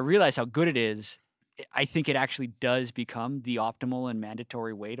when I realize how good it is, I think it actually does become the optimal and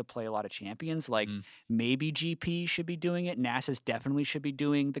mandatory way to play a lot of champions. Like maybe GP should be doing it. Nasus definitely should be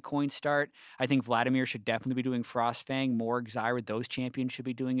doing the coin start. I think Vladimir should definitely be doing Frostfang. Morg, Zyra, those champions should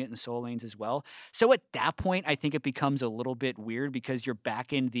be doing it in soul lanes as well. So at that point, I think it becomes a little bit weird because you're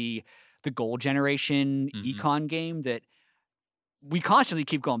back in the gold generation econ game that we constantly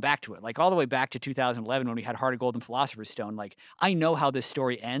keep going back to it, like all the way back to 2011 when we had Heart of Gold and Philosopher's Stone. Like, I know how this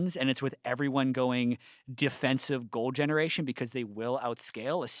story ends, and it's with everyone going defensive gold generation because they will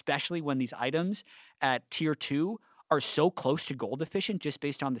outscale, especially when these items at tier 2 are so close to gold efficient just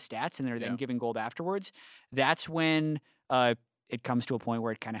based on the stats, and they're then giving gold afterwards. That's when it comes to a point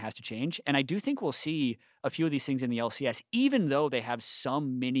where it kind of has to change. And I do think we'll see a few of these things in the LCS, even though they have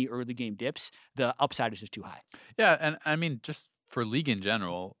some mini early game dips, the upside is just too high. Yeah, and I mean, just for League in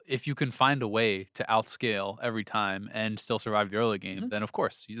general, if you can find a way to outscale every time and still survive the early game, then of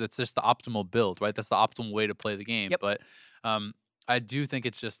course, that's just the optimal build, right? That's the optimal way to play the game. Yep. But I do think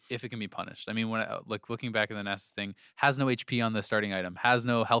it's just if it can be punished. I mean, when like looking back at the Ness thing, has no HP on the starting item, has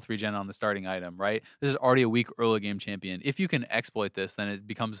no health regen on the starting item, right? This is already a weak early game champion. If you can exploit this, then it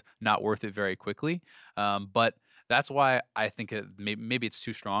becomes not worth it very quickly. But that's why I think maybe it's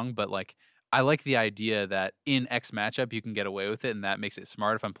too strong, but like I like the idea that in X matchup you can get away with it, and that makes it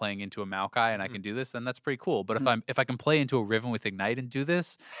smart. If I'm playing into a Maokai and I can do this, then that's pretty cool. But if I can play into a Riven with Ignite and do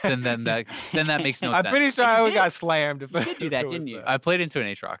this, then that makes no I'm sense. pretty sure And you I did. got slammed. If You did do that, if it was didn't you? I played into an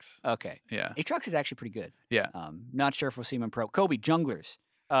Aatrox. Okay. Yeah. Aatrox is actually pretty good. Yeah. Not sure if we'll see him in pro. Kobe, junglers.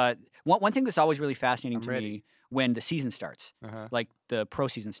 One thing that's always really fascinating I'm to ready. me when the season starts, Uh-huh. like the pro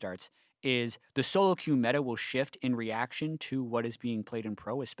season starts, is the solo queue meta will shift in reaction to what is being played in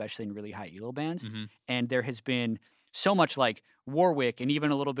pro, especially in really high elo bands. Mhm. And there has been so much like Warwick and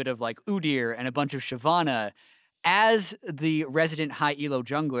even a little bit of like Udyr and a bunch of Shyvana. As the resident high elo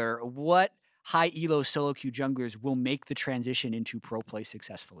jungler, what high elo solo queue junglers will make the transition into pro play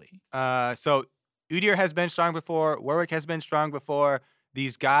successfully? So Udyr has been strong before. Warwick has been strong before.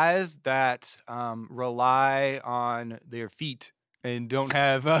 These guys that rely on their feet and don't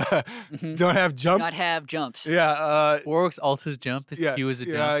have jumps. Not have jumps. Yeah. Warwick's Alta's jump is Q as a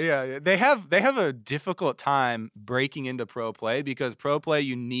jump. Yeah. They have a difficult time breaking into pro play because pro play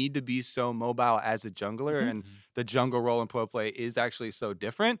you need to be so mobile as a jungler, and the jungle role in pro play is actually so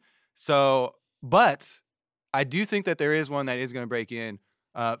different. So, but I do think that there is one that is going to break in.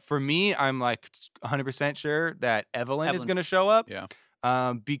 For me, I'm like 100% sure that Evelyn is Evelyn. going to show up. Yeah.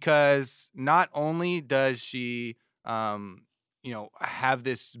 Because not only does she, have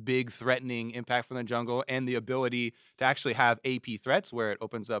this big threatening impact from the jungle and the ability to actually have AP threats where it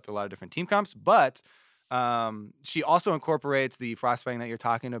opens up a lot of different team comps, but she also incorporates the frostfang that you're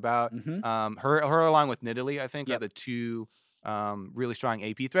talking about. Her along with Nidalee, I think, are the two really strong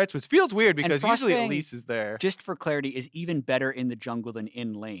AP threats, which feels weird because usually Frostfang, Elise is there. Just for clarity, is even better in the jungle than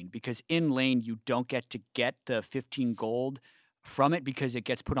in lane because in lane you don't get to get the 15 gold from it because it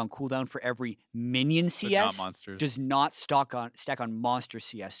gets put on cooldown for every minion But CS. not monsters. Does not stack on monster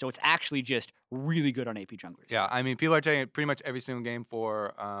CS, so it's actually just really good on AP junglers. Yeah, I mean, people are taking pretty much every single game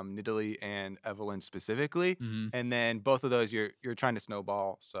for Nidalee and Evelyn specifically, and then both of those you're trying to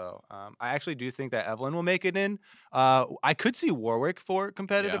snowball. So I actually do think that Evelyn will make it in. I could see Warwick for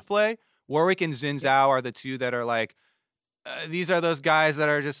competitive play. Warwick and Xin Zhao are the two that are like. These are those guys that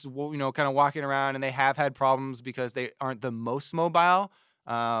are just kind of walking around, and they have had problems because they aren't the most mobile.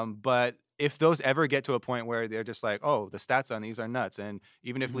 But if those ever get to a point where they're just like, oh, the stats on these are nuts, and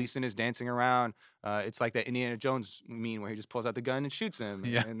even if Lee Sin is dancing around, it's like that Indiana Jones meme where he just pulls out the gun and shoots him,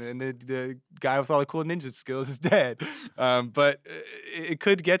 and then the guy with all the cool ninja skills is dead. But it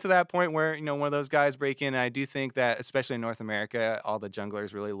could get to that point where one of those guys break in. And I do think that, especially in North America, all the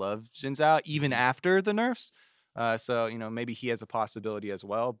junglers really love Xin Zhao even after the nerfs. So maybe he has a possibility as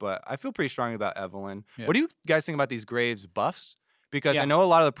well, but I feel pretty strong about Evelyn. Yeah. What do you guys think about these Graves buffs? Because I know a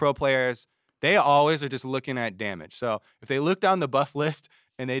lot of the pro players, they always are just looking at damage. So if they look down the buff list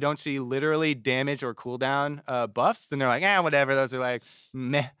and they don't see literally damage or cooldown buffs, then they're like, whatever. Those are like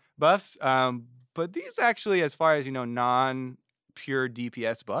meh buffs. But these actually, as far as non-pure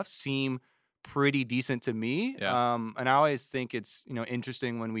DPS buffs, seem pretty decent to me. Yeah. And I always think it's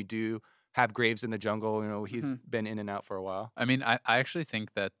interesting when we do have Graves in the jungle. He's been in and out for a while. I mean, I actually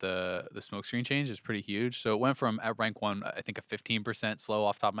think that the smoke screen change is pretty huge. So it went from at rank 1, I think a 15% slow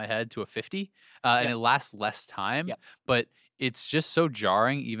off the top of my head to a 50, and it lasts less time. But it's just so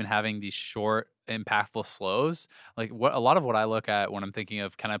jarring, even having these short, impactful slows. Like a lot of what I look at when I'm thinking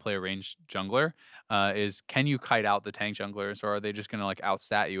of can I play a ranged jungler is can you kite out the tank junglers, or are they just gonna like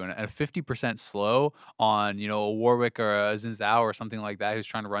outstat you? And a 50% slow on a Warwick or a Xin Zhao or something like that who's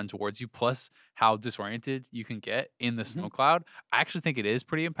trying to run towards you, plus how disoriented you can get in the smoke cloud, I actually think it is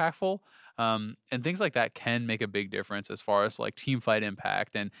pretty impactful. And things like that can make a big difference as far as like team fight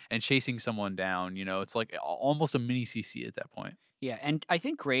impact and chasing someone down. It's like almost a mini CC at that point. Yeah, and I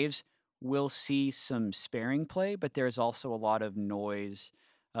think Graves will see some sparing play, but there's also a lot of noise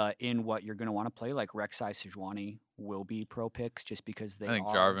in what you're going to want to play. Like Rek'Sai Sejuani will be pro picks just because they I think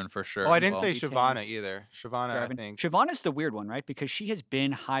are. Jarvan for sure. Oh, I didn't well. say Be Shyvana tanks. either. Shyvana, I think. Shyvana's the weird one, right? Because she has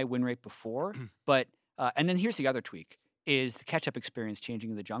been high win rate before, but and then here's the other tweak: is the catch-up experience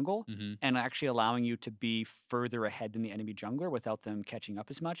changing in the jungle and actually allowing you to be further ahead than the enemy jungler without them catching up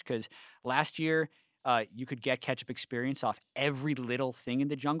as much. Because last year, you could get catch-up experience off every little thing in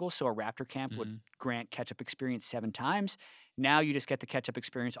the jungle. So a Raptor camp would grant catch-up experience 7 times. Now you just get the catch-up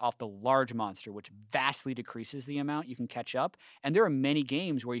experience off the large monster, which vastly decreases the amount you can catch up. And there are many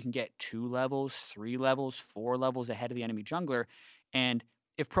games where you can get 2 levels, 3 levels, 4 levels ahead of the enemy jungler. And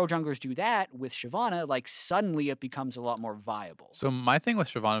if pro junglers do that with Shyvana, like suddenly it becomes a lot more viable. So my thing with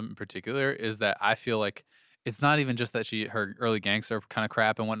Shyvana in particular is that I feel like it's not even just that her early ganks are kind of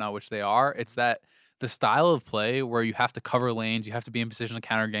crap and whatnot, which they are. It's that the style of play where you have to cover lanes, you have to be in position to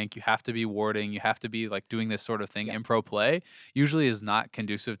counter gank, you have to be warding, you have to be like doing this sort of thing in pro play, usually is not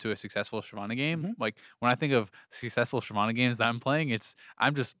conducive to a successful Shyvana game. Like when I think of successful Shyvana games that I'm playing,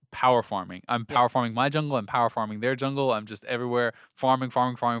 I'm just power farming. I'm power farming my jungle, I'm power farming their jungle. I'm just everywhere farming.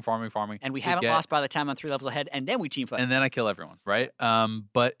 And we haven't lost by the time I'm 3 levels ahead, and then we team fight. And then I kill everyone, right?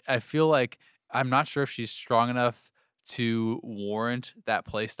 But I feel like I'm not sure if she's strong enough to warrant that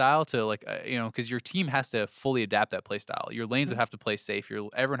play style to like because your team has to fully adapt that play style. Your lanes would have to play safe.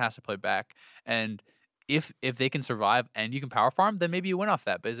 Everyone has to play back, and if they can survive and you can power farm, then maybe you win off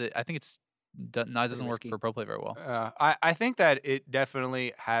that. But I think it doesn't work for pro play very well. I think that it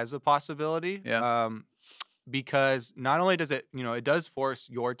definitely has a possibility. Yeah. Because not only does it it does force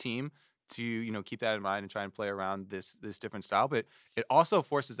your team to keep that in mind and try and play around this different style, but it also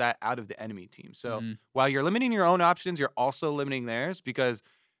forces that out of the enemy team. So while you're limiting your own options, you're also limiting theirs because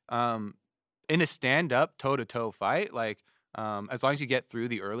in a stand-up toe-to-toe fight, like as long as you get through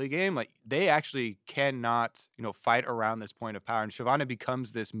the early game, like they actually cannot fight around this point of power, and Shyvana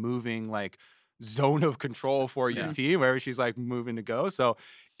becomes this moving like zone of control for your team wherever she's like moving to go. So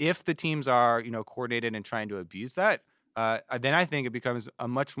if the teams are coordinated and trying to abuse that, then I think it becomes a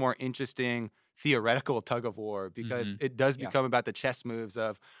much more interesting theoretical tug of war because it does become about the chess moves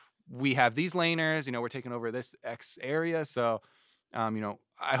of we have these laners, we're taking over this X area. So,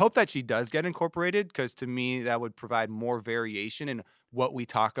 I hope that she does get incorporated because to me that would provide more variation in what we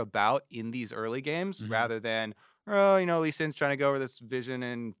talk about in these early games rather than, Lee Sin's trying to go over this vision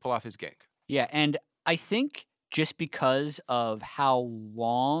and pull off his gank. Yeah, and I think just because of how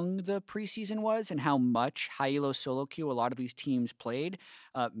long the preseason was and how much high elo solo queue a lot of these teams played,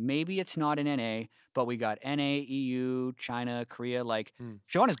 maybe it's not in NA, but we got NA, EU, China, Korea. Like,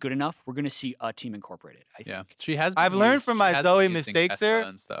 Shyvana's good enough. We're going to see a team incorporated, I think. Yeah, she has. I've learned from my Zoe mistakes there.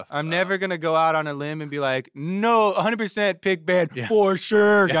 I'm never going to go out on a limb and be like, no, 100% pick ban for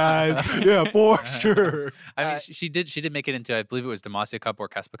sure, guys. Yeah, for sure. I mean, she did make it into, I believe it was Demacia Cup or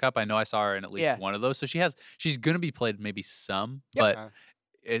Caspa Cup. I know I saw her in at least one of those. So she's going to be played maybe some, but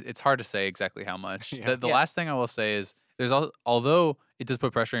it's hard to say exactly how much. The last thing I will say is although it does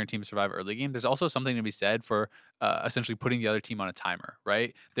put pressure on your team to survive early game, there's also something to be said for essentially putting the other team on a timer,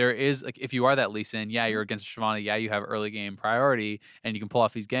 right? There is, like, if you are that Lee Sin, you're against Shyvana, you have early game priority, and you can pull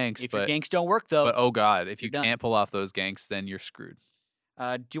off these ganks. If your ganks don't work, though. But, oh, God, if you can't pull off those ganks, then you're screwed.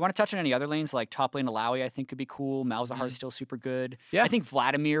 Do you want to touch on any other lanes? Like top lane Alawi, I think could be cool. Malzahar is still super good. Yeah. I think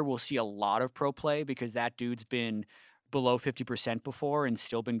Vladimir will see a lot of pro play because that dude's been below 50% before and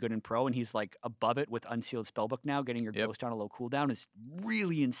still been good in pro, and he's like above it with Unsealed Spellbook now. Getting your Ghost on a low cooldown is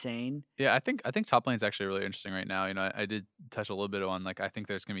really insane. Yeah, I think top lane's actually really interesting right now. I did touch a little bit on, like, I think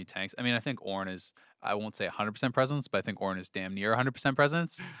there's going to be tanks. I mean, I think Ornn is, I won't say 100% presence, but I think Ornn is damn near 100%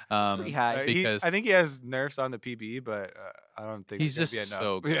 presence. Pretty high. Because I think he has nerfs on the PB, but I don't think he's just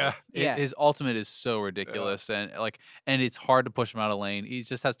so good. His ultimate is so ridiculous, and it's hard to push him out of lane. He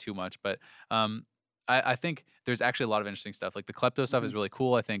just has too much, but I think there's actually a lot of interesting stuff. Like the Klepto stuff is really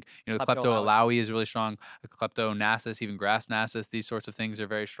cool. I think, the Klepto Alawi is really strong. The Klepto Nasus, even Grasp Nasus, these sorts of things are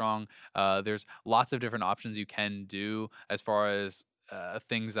very strong. There's lots of different options you can do as far as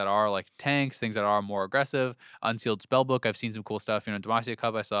things that are like tanks, things that are more aggressive. Unsealed Spellbook, I've seen some cool stuff. Demacia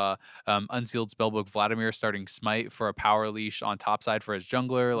Cup, I saw Unsealed Spellbook Vladimir starting Smite for a power leash on top side for his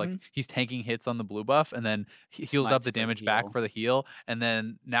jungler. Like he's tanking hits on the blue buff and then he heals up the damage back for the heal. And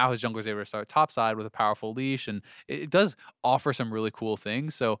then now his jungler's able to start top side with a powerful leash. And it does offer some really cool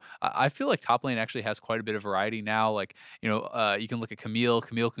things. So I feel like top lane actually has quite a bit of variety now. Like, you can look at Camille.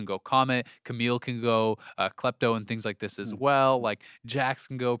 Camille can go Comet. Camille can go Klepto and things like this as well. Like Jax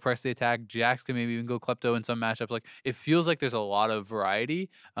can go press the attack. Jax can maybe even go Klepto in some matchups. Like it feels like there's a lot of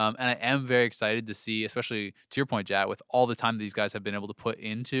variety, and I am very excited to see, especially to your point, Jatt, with all the time these guys have been able to put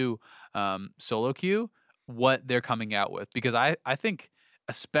into solo queue, what they're coming out with. Because I think,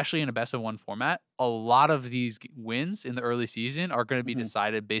 especially in a best of one format, a lot of these wins in the early season are going to be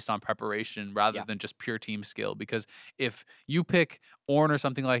decided based on preparation rather than just pure team skill. Because if you pick Ornn or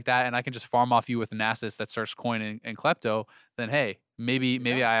something like that, and I can just farm off you with Nasus that starts coin and Klepto, then hey,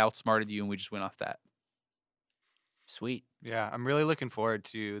 maybe I outsmarted you and we just went off that. Sweet. Yeah, I'm really looking forward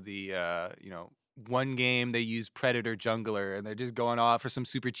to the one game they use Predator Jungler and they're just going off for some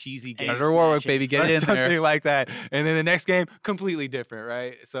super cheesy game. Predator Warwick, baby, get it in there. Something like that. And then the next game, completely different,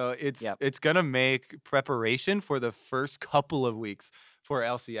 right? So it's going to make preparation for the first couple of weeks for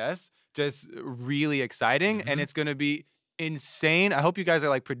LCS just really exciting. And it's going to be insane. I hope you guys are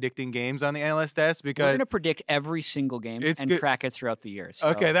like predicting games on the analyst desk We're because gonna predict every single game It's and good- track it throughout the year. So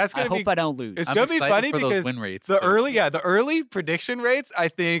Okay, that's I gonna be- hope I don't lose. it's I'm gonna be excited funny for because those win rates. the too. early prediction rates I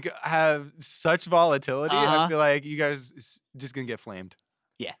think have such volatility. I Uh-huh. feel like you guys just gonna get flamed.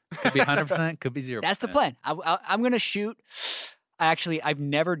 Could be 100%, could be 0%. That's the plan. I'm gonna shoot. Actually, I've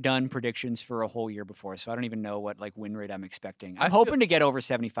never done predictions for a whole year before, so I don't even know what like win rate I'm expecting. I I'm feel- hoping to get over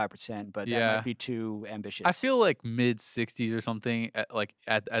 75%, but that Yeah. might be too ambitious. I feel like mid 60s or something,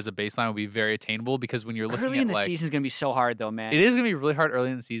 as a baseline, would be very attainable because when you're looking early at in the like season is gonna be so hard, though, man. it is gonna be really hard early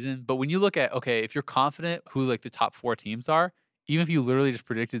in the season. But when you look at if you're confident who like the top 4 teams are, even if you literally just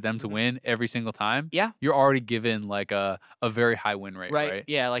predicted them to win every single time, Yeah. you're already given like a very high win rate, right?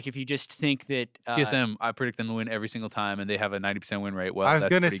 Yeah, like if you just think that TSM, I predict them to win every single time, and they have a 90% win rate. Well, I was that's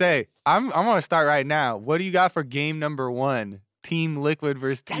gonna pretty say I'm gonna start right now. What do you got for game number 1? Team Liquid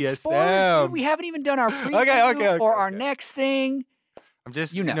versus that's TSM. spoilers, dude. We haven't even done our preview okay, or our okay. next thing. I'm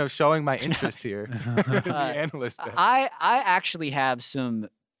just You know. showing my interest here. good. The analyst desk. I actually have some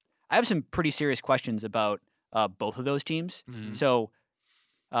pretty serious questions about both of those teams. Mhm. So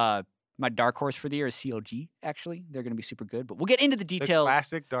my dark horse for the year is CLG. Actually, they're going to be super good, but we'll get into the The details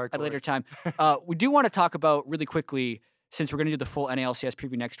classic dark at a later horse. time. We do want to talk about really quickly, since we're going to do the full NALCS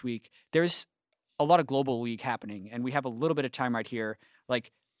preview next week. There's a lot of global league happening, and we have a little bit of time right here.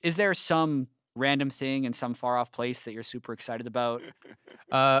 Like, is there some random thing in some far off place that you're super excited about?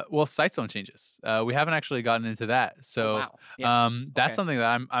 Well, site zone changes. We haven't actually gotten into that, so Wow. Yeah. that's Okay. something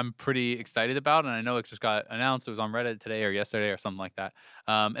that I'm pretty excited about, and I know it just got announced. It was on Reddit today or yesterday or something like that.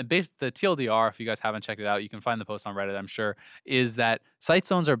 And based the TLDR, if you guys haven't checked it out, you can find the post on Reddit. I'm sure is that site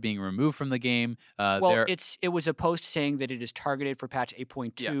zones are being removed from the game. Well, it was a post saying that it is targeted for patch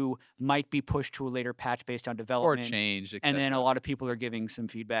 8.2, Yeah. might be pushed to a later patch based on or development. change, And then etc. a lot of people are giving some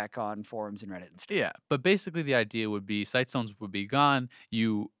feedback on forums and Reddit and stuff. Yeah, but basically the idea would be site zones would be gone.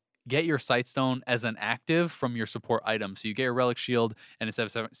 You get your site stone as an active from your support item. So you get your relic shield, and instead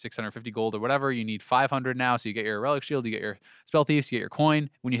of 650 gold or whatever, you need 500 now. So you get your relic shield, you get your spell thieves, you get your coin.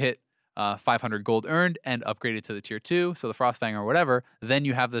 When you hit 500 gold earned and upgraded to the tier 2, so the Frostfang or whatever, then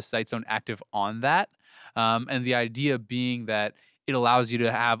you have the site zone active on that. And the idea being that it allows you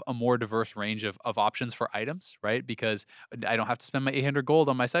to have a more diverse range of options for items, right? Because I don't have to spend my 800 gold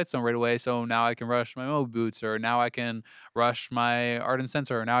on my site stone right away. So now I can rush my Mob Boots, or now I can rush my Ardent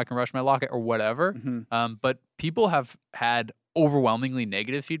Sensor, or now I can rush my Locket, or whatever. Mhm. But people have had overwhelmingly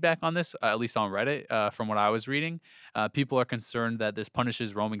negative feedback on this, at least on Reddit, from what I was reading. People are concerned that this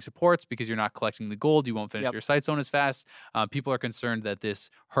punishes roaming supports because you're not collecting the gold. You won't finish Yep. your site zone as fast. People are concerned that this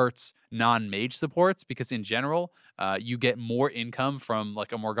hurts non-mage supports because in general, you get more income from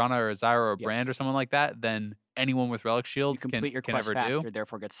like a Morgana or a Zyra or a Yes. Brand or someone like that than anyone with Relic Shield You complete your can quest ever faster, do.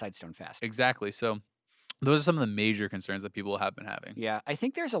 therefore get Sightstone faster. Exactly. So those are some of the major concerns that people have been having. Yeah, I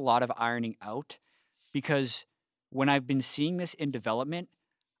think there's a lot of ironing out because when I've been seeing this in development,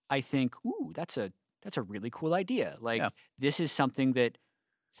 I think, ooh, that's a really cool idea. Like Yeah. this is something that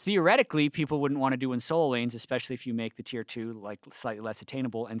theoretically people wouldn't want to do in solo lanes, especially if you make the tier 2 like slightly less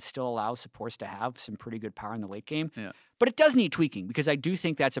attainable and still allow supports to have some pretty good power in the late game. Yeah. But it does need tweaking because I do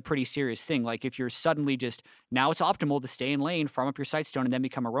think that's a pretty serious thing. Like if you're suddenly just now it's optimal to stay in lane, farm up your sightstone, and then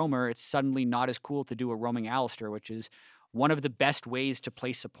become a roamer, it's suddenly not as cool to do a roaming Alistair, which is one of the best ways to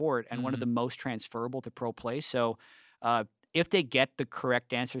play support and one of the most transferable to pro play. So if they get the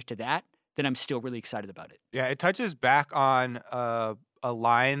correct answers to that, then I'm still really excited about it. Yeah, it touches back on a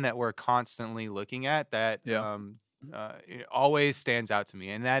line that we're constantly looking at that Yeah. it always stands out to me,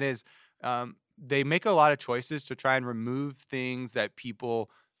 and that is they make a lot of choices to try and remove things that people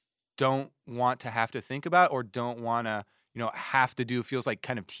don't want to have to think about or don't want to have to do. Feels like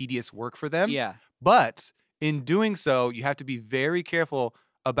kind of tedious work for them. Yeah. But in doing so, you have to be very careful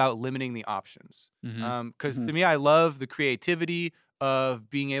about limiting the options. Mhm. Because Mhm. to me, I love the creativity of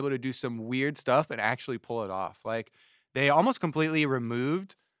being able to do some weird stuff and actually pull it off. Like they almost completely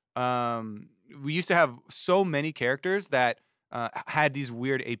removed. We used to have so many characters that had these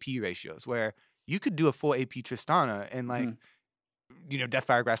weird AP ratios where you could do a full AP Tristana and like. Mhm.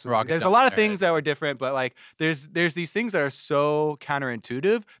 Deathfire Grasp. Rocket There's a Jump, lot of right. things that were different, but like there's these things that are so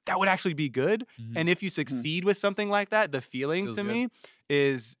counterintuitive that would actually be good. Mhm. And if you succeed with something like that, the feeling Feels to good. me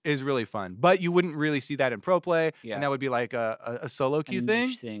is really fun. But you wouldn't really see that in pro play, Yeah. and that would be like a solo A queue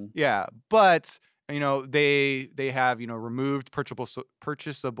niche thing. thing. Yeah, but they have removed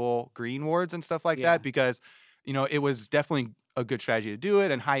purchasable green wards and stuff like Yeah. that because it was definitely a good strategy to do it,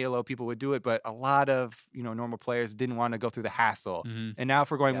 and high yellow people would do it, but a lot of normal players didn't want to go through the hassle. And now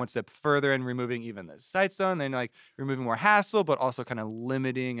if we're going one step further and removing even the sightstone, then like removing more hassle, but also kind of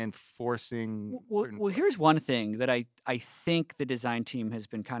limiting and forcing. Well, here's one thing that I think the design team has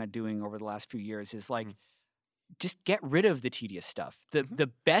been kind of doing over the last few years is like just get rid of the tedious stuff. The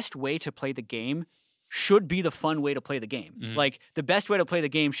best way to play the game should be the fun way to play the game. Like the best way to play the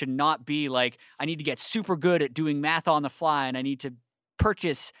game should not be like, I need to get super good at doing math on the fly and I need to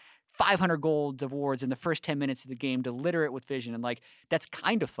purchase 500 gold awards in the first 10 minutes of the game to litter it with vision. And like, that's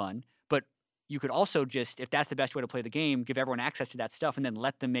kind of fun, but you could also just, if that's the best way to play the game, give everyone access to that stuff and then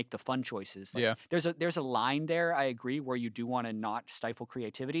let them make the fun choices. Like, there's a line there, I agree, where you do want to not stifle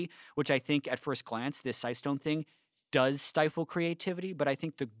creativity, which I think at first glance, this Sightstone thing does stifle creativity, but I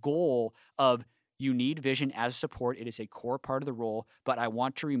think the goal of you need vision as support. It is a core part of the role, but I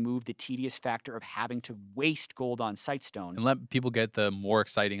want to remove the tedious factor of having to waste gold on Sightstone. And let people get the more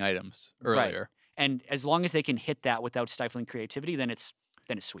exciting items earlier. Right. And as long as they can hit that without stifling creativity, then it's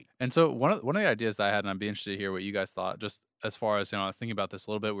sweet. And so one of the ideas that I had, and I'd be interested to hear what you guys thought, just as far as, I was thinking about this a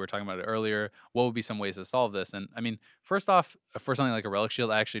little bit. We were talking about it earlier. What would be some ways to solve this? And I mean, first off, for something like a Relic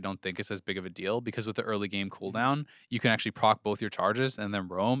Shield, I actually don't think it's as big of a deal because with the early game cooldown, you can actually proc both your charges and then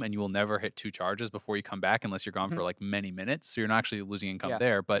roam, and you will never hit 2 charges before you come back unless you're gone for like many minutes. So you're not actually losing income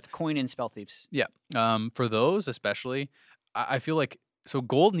there. But it's coin and spell thieves. Yeah. For those especially, I feel like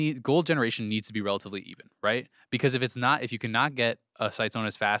gold generation needs to be relatively even, right? Because if you cannot get a sight zone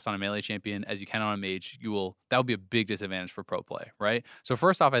as fast on a melee champion as you can on a mage, that would be a big disadvantage for pro play, right? So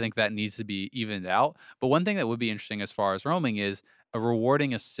first off, I think that needs to be evened out. But one thing that would be interesting as far as roaming is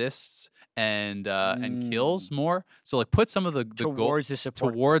rewarding assists and kills more. So like put some of the towards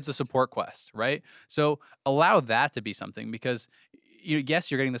the support quest, right? So allow that to be something because yes,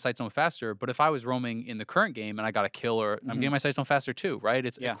 you're getting the sight zone faster, but if I was roaming in the current game and I got a kill, or I'm getting my sight zone faster too, right?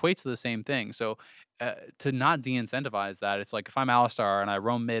 It equates to the same thing. So to not de-incentivize that, it's like if I'm Alistar and I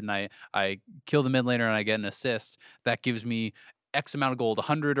roam mid and I kill the mid laner and I get an assist, that gives me X amount of gold,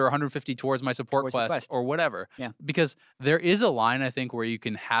 100 or 150 towards my support quest or whatever. Yeah. Because there is a line, I think, where you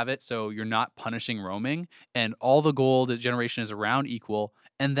can have it so you're not punishing roaming and all the gold generation is around equal.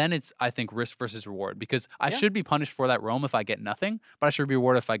 And then it's, I think, risk versus reward because I should be punished for that roam if I get nothing, but I should be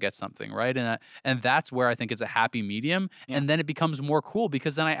rewarded if I get something, right? And that's where I think it's a happy medium. Yeah. And then it becomes more cool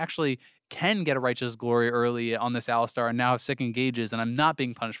because then I actually can get a Righteous Glory early on this Alistar and now have 6 engages and I'm not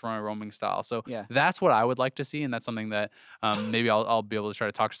being punished for my roaming style. So that's what I would like to see, and that's something that maybe I'll be able to try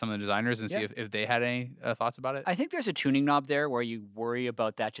to talk to some of the designers and see if they had any thoughts about it. I think there's a tuning knob there where you worry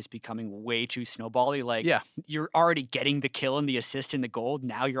about that just becoming way too snowbally. Like you're already getting the kill and the assist and the gold.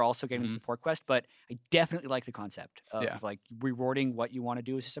 Now you're also getting the support quest. But I definitely like the concept of like rewarding what you want to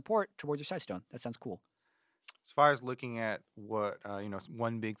do as a support towards your Sightstone. That sounds cool. As far as looking at what,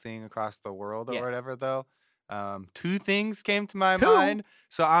 one big thing across the world or whatever, though, 2 things came to my mind.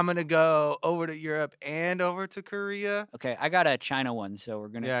 So I'm going to go over to Europe and over to Korea. Okay, I got a China one, so we're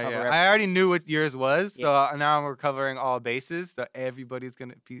going to cover everything. I already knew what yours was, so now we're covering all bases. So everybody's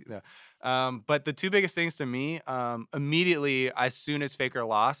going to be... but the 2 biggest things to me, immediately, as soon as Faker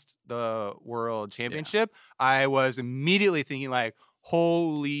lost the World Championship, I was immediately thinking like,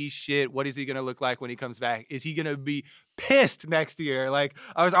 holy shit, what is he going to look like when he comes back? Is he going to be pissed next year? Like,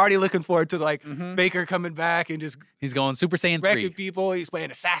 I was already looking forward to like Baker coming back and just... He's going Super Saiyan 3. Wrecking people. He's playing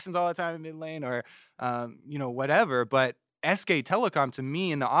assassins all the time in mid lane or, whatever. But SK Telecom, to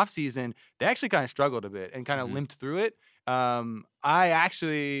me, in the offseason, they actually kind of struggled a bit and kind of limped through it. I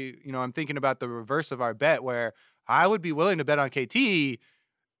actually, I'm thinking about the reverse of our bet where I would be willing to bet on KT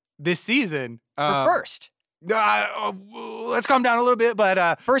this season. Reversed. Let's calm down a little bit,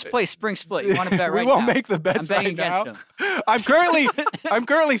 but first place spring split. You want to bet right now? We won't now. make the bets right now. Him. I'm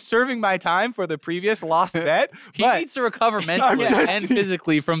currently serving my time for the previous lost bet. He needs to recover mentally and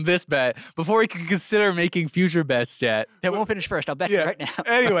physically from this bet before he can consider making future bets, Jatt. That won't finish first. I'll bet you right now.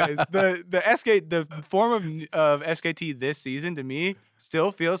 Anyways, the form of SKT this season to me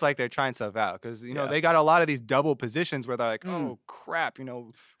still feels like they're trying stuff out because they got a lot of these double positions where they're like, oh crap, we're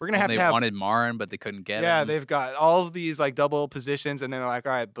gonna have to have. They wanted Marin, but they couldn't get him. Yeah, they've got all of these like double positions, and then they're like,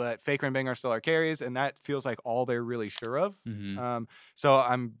 all right, but Faker and Bang are still our carries, and that feels like all they're really sure of. So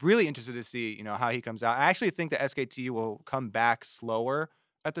I'm really interested to see how he comes out. I actually think that SKT will come back slower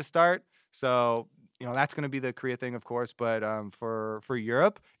at the start. So that's going to be the Korea thing, of course. But for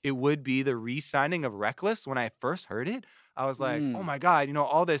Europe, it would be the re-signing of Reckless. When I first heard it, I was like, oh my God,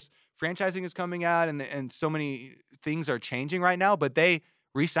 all this franchising is coming out and so many things are changing right now. But they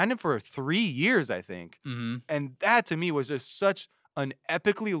re-signed him for 3 years, I think. And that to me was just such an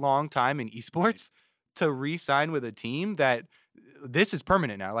epically long time in esports to re-sign with a team that this is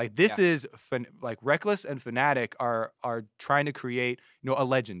permanent now. Like this is like Reckless and Fnatic are trying to create, a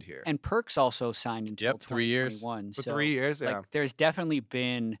legend here. And Perks also signed until 3 years. 2021. For So 3 years, yeah. like there's definitely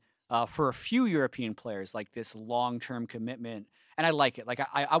been for a few European players like this long-term commitment, and I like it. Like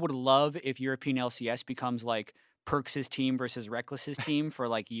I would love if European LCS becomes like Perks' team versus Reckless's team for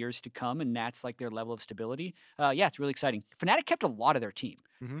like years to come, and that's like their level of stability. Yeah, it's really exciting. Fnatic kept a lot of their team,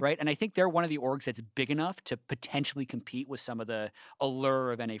 right? And I think they're one of the orgs that's big enough to potentially compete with some of the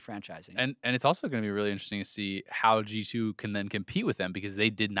allure of NA franchising. And it's also going to be really interesting to see how G2 can then compete with them, because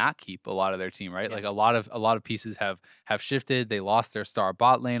they did not keep a lot of their team, right? Yeah. Like a lot of pieces have shifted. They lost their star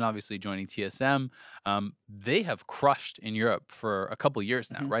bot lane, obviously joining TSM. They have crushed in Europe for a couple years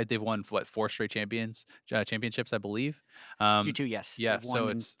now, right? They've won 4 straight championships, I believe. G2, yes. Yeah, They've so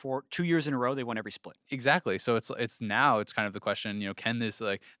won it's for 2 years in a row. They won every split. exactly. So it's kind of the question, can this,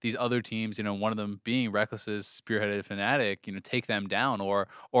 like, these other teams, one of them being Reckless's spearheaded Fnatic, take them down, or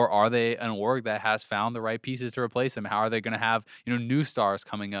are they an org that has found the right pieces to replace them? How are they going to have new stars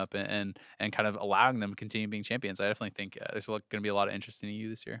coming up and kind of allowing them to continue being champions? I definitely think there's going to be a lot of interest in EU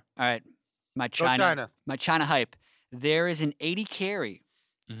this year. All right, my Go China hype. There is an 80 carry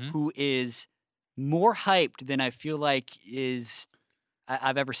who is more hyped than I feel like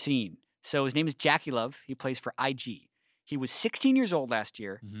I've ever seen. So his name is Jackie Love. He plays for IG. He was 16 years old last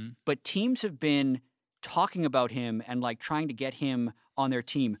year, but teams have been talking about him and like trying to get him on their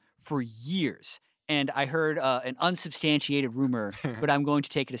team for years. And I heard an unsubstantiated rumor, but I'm going to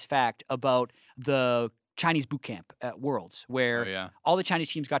take it as fact, about the Chinese boot camp at Worlds, where all the Chinese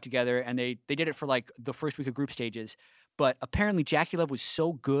teams got together and they did it for like the first week of group stages. But apparently Jackie Love was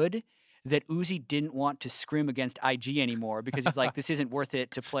so good that Uzi didn't want to scrim against IG anymore because he's like, this isn't worth it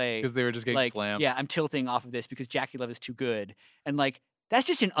to play. Because they were just getting slammed. Yeah, I'm tilting off of this because Jackie Love is too good. And like, that's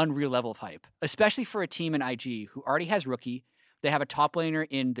just an unreal level of hype, especially for a team in IG who already has rookie. They have a top laner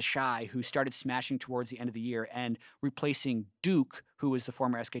in the Shy who started smashing towards the end of the year and replacing Duke, who was the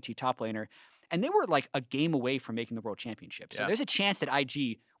former SKT top laner. And they were like a game away from making the World Championship. So there's a chance that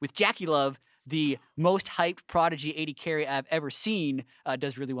IG, with Jackie Love, the most hyped prodigy 80 carry I've ever seen,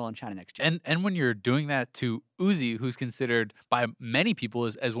 does really well in China next year. And when you're doing that to Uzi, who's considered by many people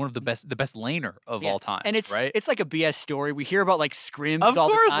as one of the best laner of all time, and it's right? It's like a BS story. We hear about like scrims of all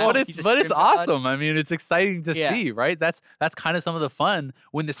the course, time. but it's awesome. I mean, it's exciting to see, right? That's kind of some of the fun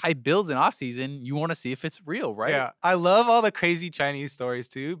when this hype builds in off season. You want to see if it's real, right? Yeah, I love all the crazy Chinese stories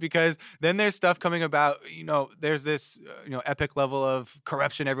too, because then there's stuff coming about. There's this epic level of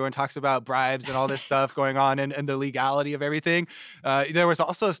corruption everyone talks about, bribes and all this stuff going on, and the legality of everything. There was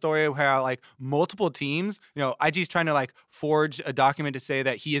also a story where like multiple teams, IG's trying to like forge a document to say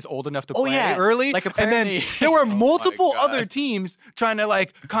that he is old enough to play early. Like and then apparently, there were multiple other teams trying to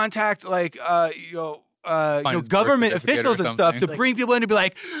like contact like government officials and stuff to bring people in to be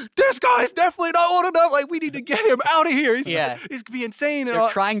like, this guy's definitely not old enough. Like, we need to get him out of here. He's be insane. They're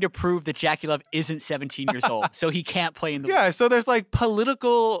trying to prove that Jackie Love isn't 17 years old, so he can't play in the league. So there's like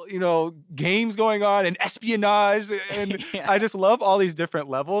political, games going on and espionage, and I just love all these different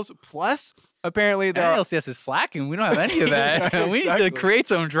levels. Plus, apparently, LCS is slacking. We don't have any of that. We need to create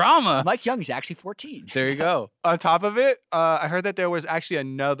some drama. Mike Young is actually 14. There you go. On top of it, I heard that there was actually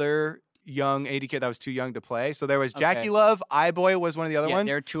another young AD kid that was too young to play. So there was Jackie Love, iBoy was one of the other ones.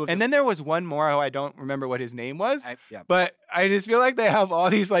 There are two of them. And then there was one more who I don't remember what his name was. Yeah. But I just feel like they have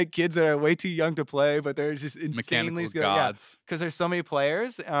all these like kids that are way too young to play, but they're just insanely good. Gods. Because there's so many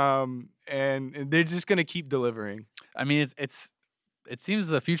players, and they're just gonna keep delivering. I mean, it seems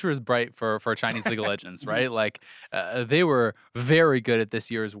the future is bright for Chinese League of Legends, right? Like they were very good at this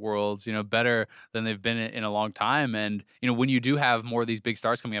year's Worlds, better than they've been in a long time. And when you do have more of these big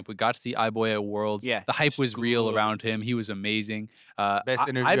stars coming up, we got to see iBoy at Worlds. Yeah, the hype was real around him. He was amazing. Best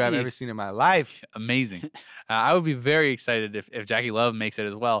interview I've ever seen in my life. Amazing. I would be very excited if Jackie Love makes it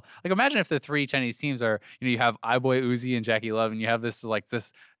as well. Like, imagine if the 3 Chinese teams are, you have iBoy, Uzi, and Jackie Love, and you have this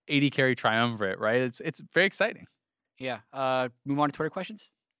 80 carry triumvirate, right? It's very exciting. Yeah. Move on to Twitter questions?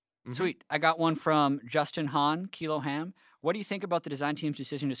 Sweet. I got one from Justin Hahn, Kilo Ham. What do you think about the design team's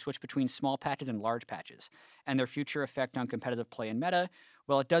decision to switch between small patches and large patches and their future effect on competitive play and meta?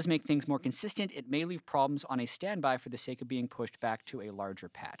 Well, it does make things more consistent. It may leave problems on a standby for the sake of being pushed back to a larger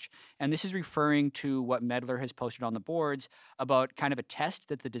patch. And this is referring to what Medler has posted on the boards about kind of a test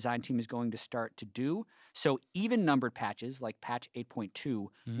that the design team is going to start to do. So even numbered patches like patch 8.2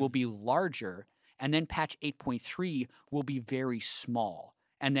 will be larger, and then patch 8.3 will be very small.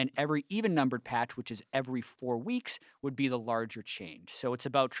 And then every even-numbered patch, which is every 4 weeks, would be the larger change. So it's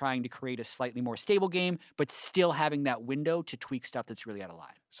about trying to create a slightly more stable game, but still having that window to tweak stuff that's really out of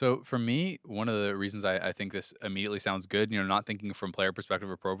line. So for me, one of the reasons I think this immediately sounds good, not thinking from player perspective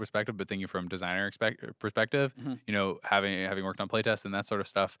or pro perspective, but thinking from designer perspective, having worked on playtests and that sort of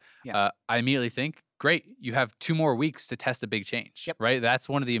stuff, Yeah. I immediately think, great, you have 2 more weeks to test a big change, Yep. right? That's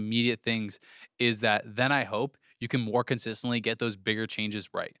one of the immediate things is that then I hope you can more consistently get those bigger changes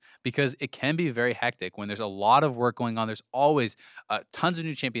right, because it can be very hectic when there's a lot of work going on. There's always tons of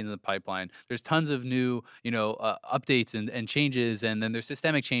new champions in the pipeline. There's tons of new, updates and changes, and then there's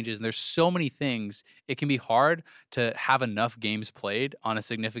systemic changes, and there's so many things. It can be hard to have enough games played on a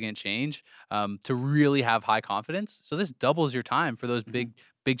significant change to really have high confidence. So this doubles your time for those big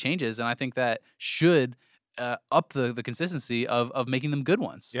changes, and I think that should up the consistency of making them good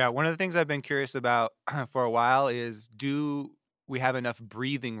ones. Yeah, one of the things I've been curious about for a while is, do we have enough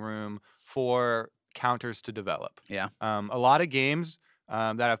breathing room for counters to develop? Yeah. A lot of games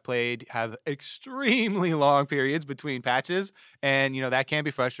that I've played have extremely long periods between patches, and that can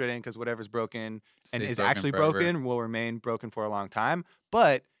be frustrating because whatever's broken and Stays is broken actually forever. broken will remain broken for a long time.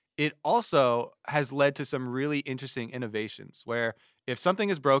 But it also has led to some really interesting innovations where if something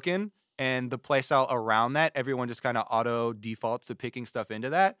is broken and the playstyle around that, everyone just kind of auto defaults to picking stuff into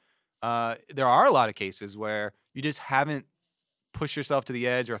that. There are a lot of cases where you just haven't pushed yourself to the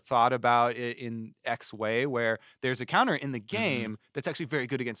edge or thought about it in X way, where there's a counter in the game that's actually very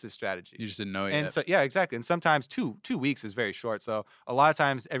good against this strategy. You just didn't know it And yet. so, yeah, exactly. And sometimes two weeks is very short. So a lot of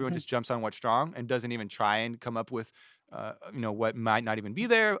times everyone just jumps on what's strong and doesn't even try and come up with what might not even be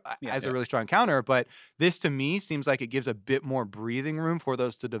there as a really strong counter. But this, to me, seems like it gives a bit more breathing room for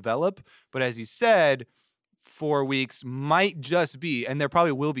those to develop. But as you said, 4 weeks might just be, and there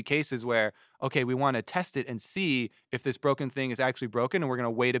probably will be cases where, okay, we want to test it and see if this broken thing is actually broken, and we're going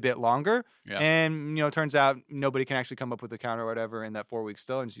to wait a bit longer. Yeah. And, it turns out nobody can actually come up with a counter or whatever in that 4 weeks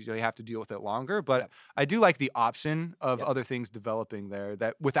still, and so you have to deal with it longer. But I do like the option of other things developing there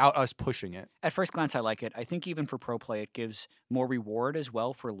that without us pushing it. At first glance, I like it. I think even for pro play, it gives more reward as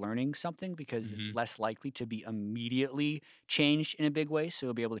well for learning something because it's less likely to be immediately changed in a big way. So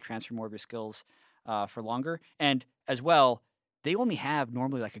you'll be able to transfer more of your skills for longer. And as well, they only have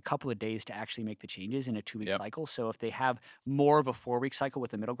normally like a couple of days to actually make the changes in a 2-week cycle. So if they have more of a 4-week cycle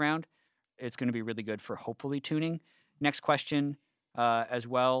with the middle ground, it's going to be really good for hopefully tuning. Next question as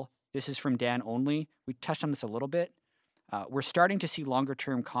well. This is from Dan Only. We touched on this a little bit. We're starting to see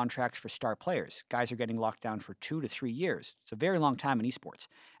longer-term contracts for star players. Guys are getting locked down for 2 to 3 years. It's a very long time in esports.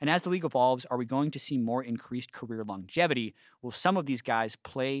 And as the league evolves, are we going to see more increased career longevity? Will some of these guys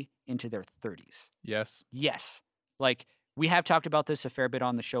play into their 30s? Yes. Yes. Like, we have talked about this a fair bit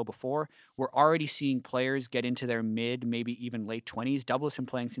on the show before. We're already seeing players get into their mid, maybe even late 20s. Double's been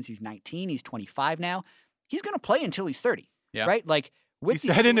playing since he's 19. He's 25 now. He's going to play until he's 30, right? Like, He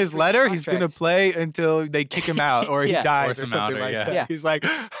said in his letter he's going to play until they kick him out or he dies or something like that. Yeah. He's like...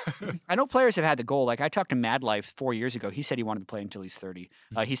 I know players have had the goal. Like, I talked to Mad Life 4 years ago. He said he wanted to play until he's 30.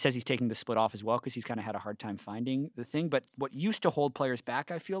 He says he's taking the split off as well because he's kind of had a hard time finding the thing. But what used to hold players back,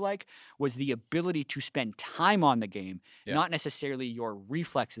 I feel like, was the ability to spend time on the game, not necessarily your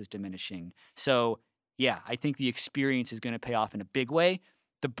reflexes diminishing. So, yeah, I think the experience is going to pay off in a big way.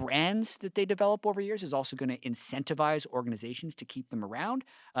 The brands that they develop over years is also going to incentivize organizations to keep them around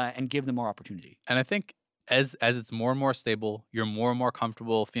and give them more opportunity. And I think as it's more and more stable, you're more and more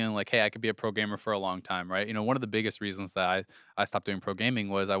comfortable feeling like, hey, I could be a pro gamer for a long time, right? One of the biggest reasons that I stopped doing pro gaming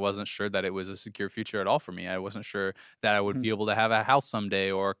was I wasn't sure that it was a secure future at all for me. I wasn't sure that I would be able to have a house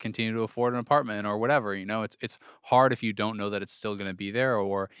someday or continue to afford an apartment or whatever. It's hard if you don't know that it's still going to be there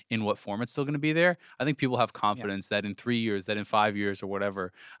or in what form it's still going to be there. I think people have confidence that in 3 years, that in 5 years or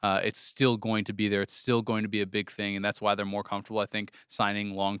whatever, it's still going to be there. It's still going to be a big thing. And that's why they're more comfortable, I think,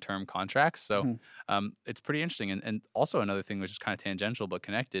 signing long-term contracts. So it's pretty interesting. And also another thing which is kind of tangential but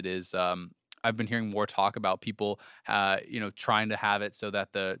connected is I've been hearing more talk about people, trying to have it so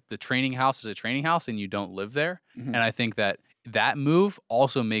that the training house is a training house and you don't live there. And I think that move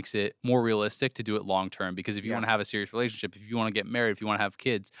also makes it more realistic to do it long term, because if you want to have a serious relationship, if you want to get married, if you want to have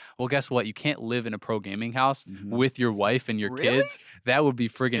kids, well, guess what? You can't live in a pro gaming house with your wife and your kids. That would be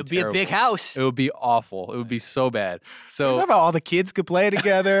friggin' It'd be terrible. a big house. It would be awful. It would be so bad. So How about all the kids could play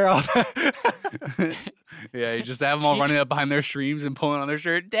together? yeah, you just have them all running up behind their streams and pulling on their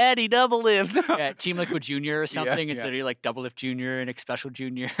shirt, Daddy, double lift. Yeah, Team Liquid Junior or something. It's literally like Double Lift Junior and Special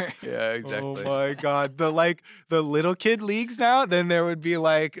Junior. Yeah, exactly. Oh my God. The little kid leagues now, then there would be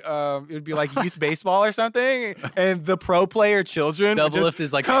like it would be like youth baseball or something, and the pro player children would Double just lift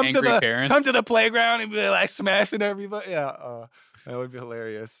is like the come angry to the parents. come to the playground and be like smashing everybody. Yeah. That would be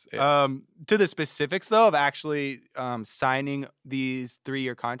hilarious. Yeah. To the specifics, though, of actually signing these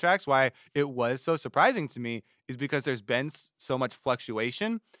 3-year contracts, why it was so surprising to me is because there's been so much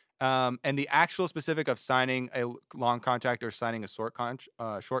fluctuation. And the actual specific of signing a long contract or signing a short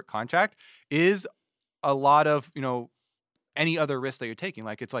contract is a lot of, any other risk that you're taking.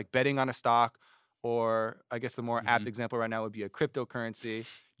 Like it's like betting on a stock, or I guess the more apt example right now would be a cryptocurrency.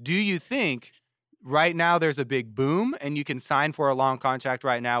 Do you think right now there's a big boom and you can sign for a long contract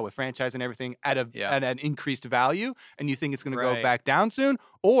right now with franchise and everything at an increased value, and you think it's going to go back down soon?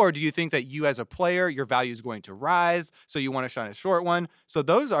 Or do you think that you as a player, your value is going to rise, so you want to sign a short one? So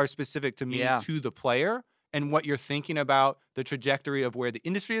those are specific to me, to the player, and what you're thinking about the trajectory of where the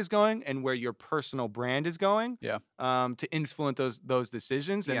industry is going and where your personal brand is going, to influence those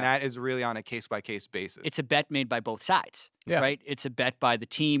decisions. And that is really on a case-by-case basis. It's a bet made by both sides, right? It's a bet by the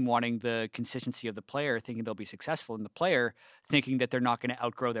team wanting the consistency of the player, thinking they'll be successful, and the player thinking that they're not going to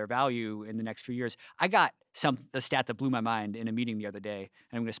outgrow their value in the next few years. I got the stat that blew my mind in a meeting the other day,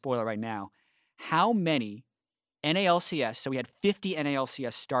 and I'm going to spoil it right now. How many NALCS, so we had 50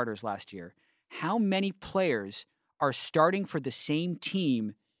 NALCS starters last year, how many players are starting for the same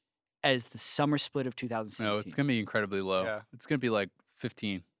team as the summer split of 2017? No, it's going to be incredibly low. Yeah. It's going to be like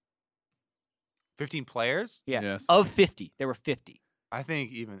 15. 15 players? Yeah. Yes. Of 50. There were 50. I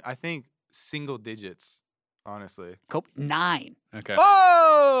think single digits, honestly. 9. Okay.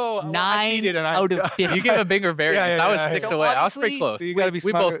 Oh! 9 out of 50. You gave a bigger variance. I was 6 So away. I was pretty obviously, close. you gotta be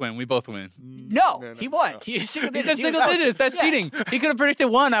we smarter. both win. We both win. No, he won. He single He digits. said single digits. That's cheating. He could have predicted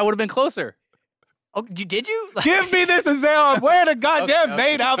 1. I would have been closer. Oh, did you? Give me this, Azale. I'm wearing a goddamn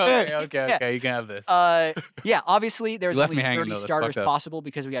maid outfit. Okay. You can have this. Yeah, obviously there's left only me hanging, 30 though. That's starters fucked up. possible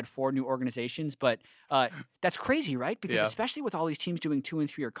because we had 4 new organizations, but that's crazy, right? Because especially with all these teams doing 2- and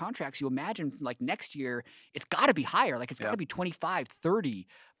 3-year contracts, you imagine like next year it's got to be higher. Like it's got to be 25, 30.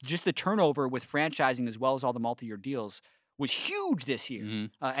 Just the turnover with franchising as well as all the multi-year deals was huge this year,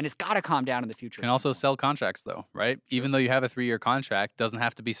 and it's got to calm down in the future. Can also sell contracts though, right? Even though you have a 3-year contract, doesn't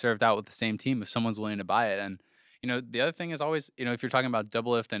have to be served out with the same team if someone's willing to buy it. And the other thing is always, if you're talking about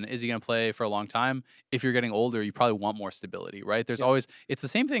Doublelift and is he going to play for a long time, if you're getting older, you probably want more stability, right? There's always, it's the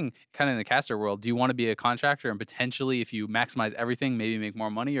same thing kind of in the caster world. Do you want to be a contractor and potentially, if you maximize everything, maybe make more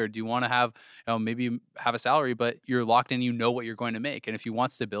money? Or do you want to have, maybe have a salary, but you're locked in, what you're going to make? And if you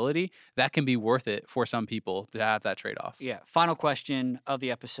want stability, that can be worth it for some people to have that trade-off. Yeah. Final question of the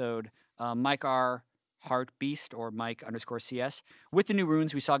episode. Mike R. Heart Beast or Mike_CS. With the new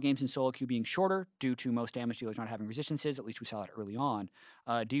runes, we saw games in solo queue being shorter due to most damage dealers not having resistances. At least we saw that early on.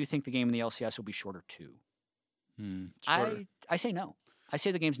 Do you think the game in the LCS will be shorter too? Shorter. I say no. I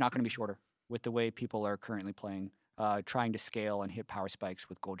say the game's not going to be shorter with the way people are currently playing, trying to scale and hit power spikes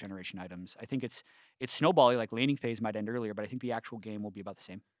with gold generation items. I think it's snowbally, like laning phase might end earlier, but I think the actual game will be about the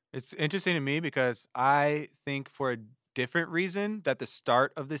same. It's interesting to me because I think for a different reason that the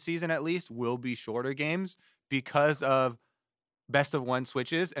start of the season at least will be shorter games because of best of 1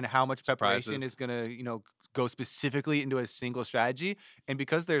 switches and how much preparation is going to go specifically into a single strategy. And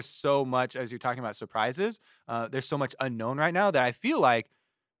because there's so much, as you're talking about surprises, there's so much unknown right now that I feel like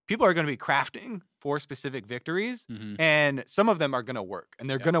people are going to be crafting for specific victories, and some of them are going to work, and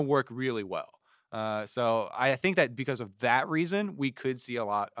they're going to work really well. So I think that because of that reason, we could see a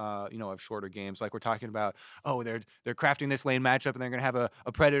lot, of shorter games. Like we're talking about, they're crafting this lane matchup, and they're going to have a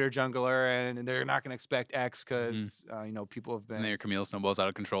predator jungler, and they're not going to expect X because people have been. And then your Camille snowballs out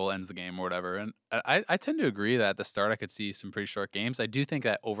of control, ends the game or whatever. And I tend to agree that at the start I could see some pretty short games. I do think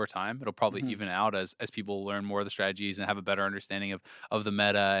that over time it'll probably even out as people learn more of the strategies and have a better understanding of the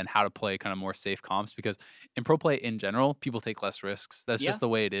meta and how to play kind of more safe comps. Because in pro play in general, people take less risks. That's just the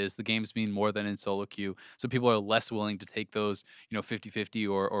way it is. The games mean more than in solo queue, so people are less willing to take those 50-50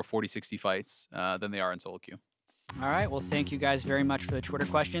 or 40-60 fights than they are in solo queue. All right, well, thank you guys very much for the Twitter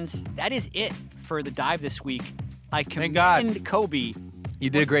questions. That is it for the dive this week. I commend Kobe. You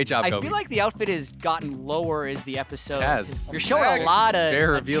did a great job, Kobe. I feel like the outfit has gotten lower as the episode. It has. You're showing a lot Very of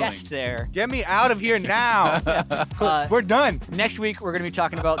revealing. chest there. Get me out of here now. We're done. Next week, we're going to be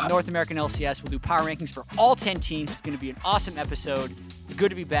talking about North American LCS. We'll do power rankings for all 10 teams. It's going to be an awesome episode. It's good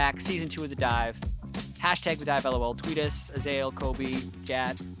to be back. Season 2 of The Dive. Hashtag The Dive LOL. Tweet us, Azale, Kobe,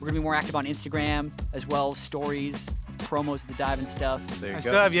 Jatt. We're going to be more active on Instagram as well. Stories, promos of The Dive and stuff. There you I go.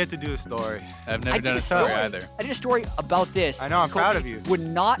 still have yet to do a story. I've never done a story either. I did a story about this. I know, I'm Kobe proud of you. Would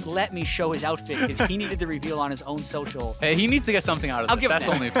not let me show his outfit because he needed the reveal on his own social. Hey, he needs to get something out of I'll this. give him That's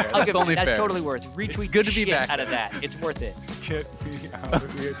that. only fair. I'll That's give him only that. fair. That's totally worth it. Retweet good the to be shit back out of there. that. It's worth it. Get me out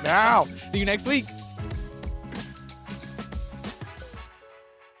of here now. See you next week.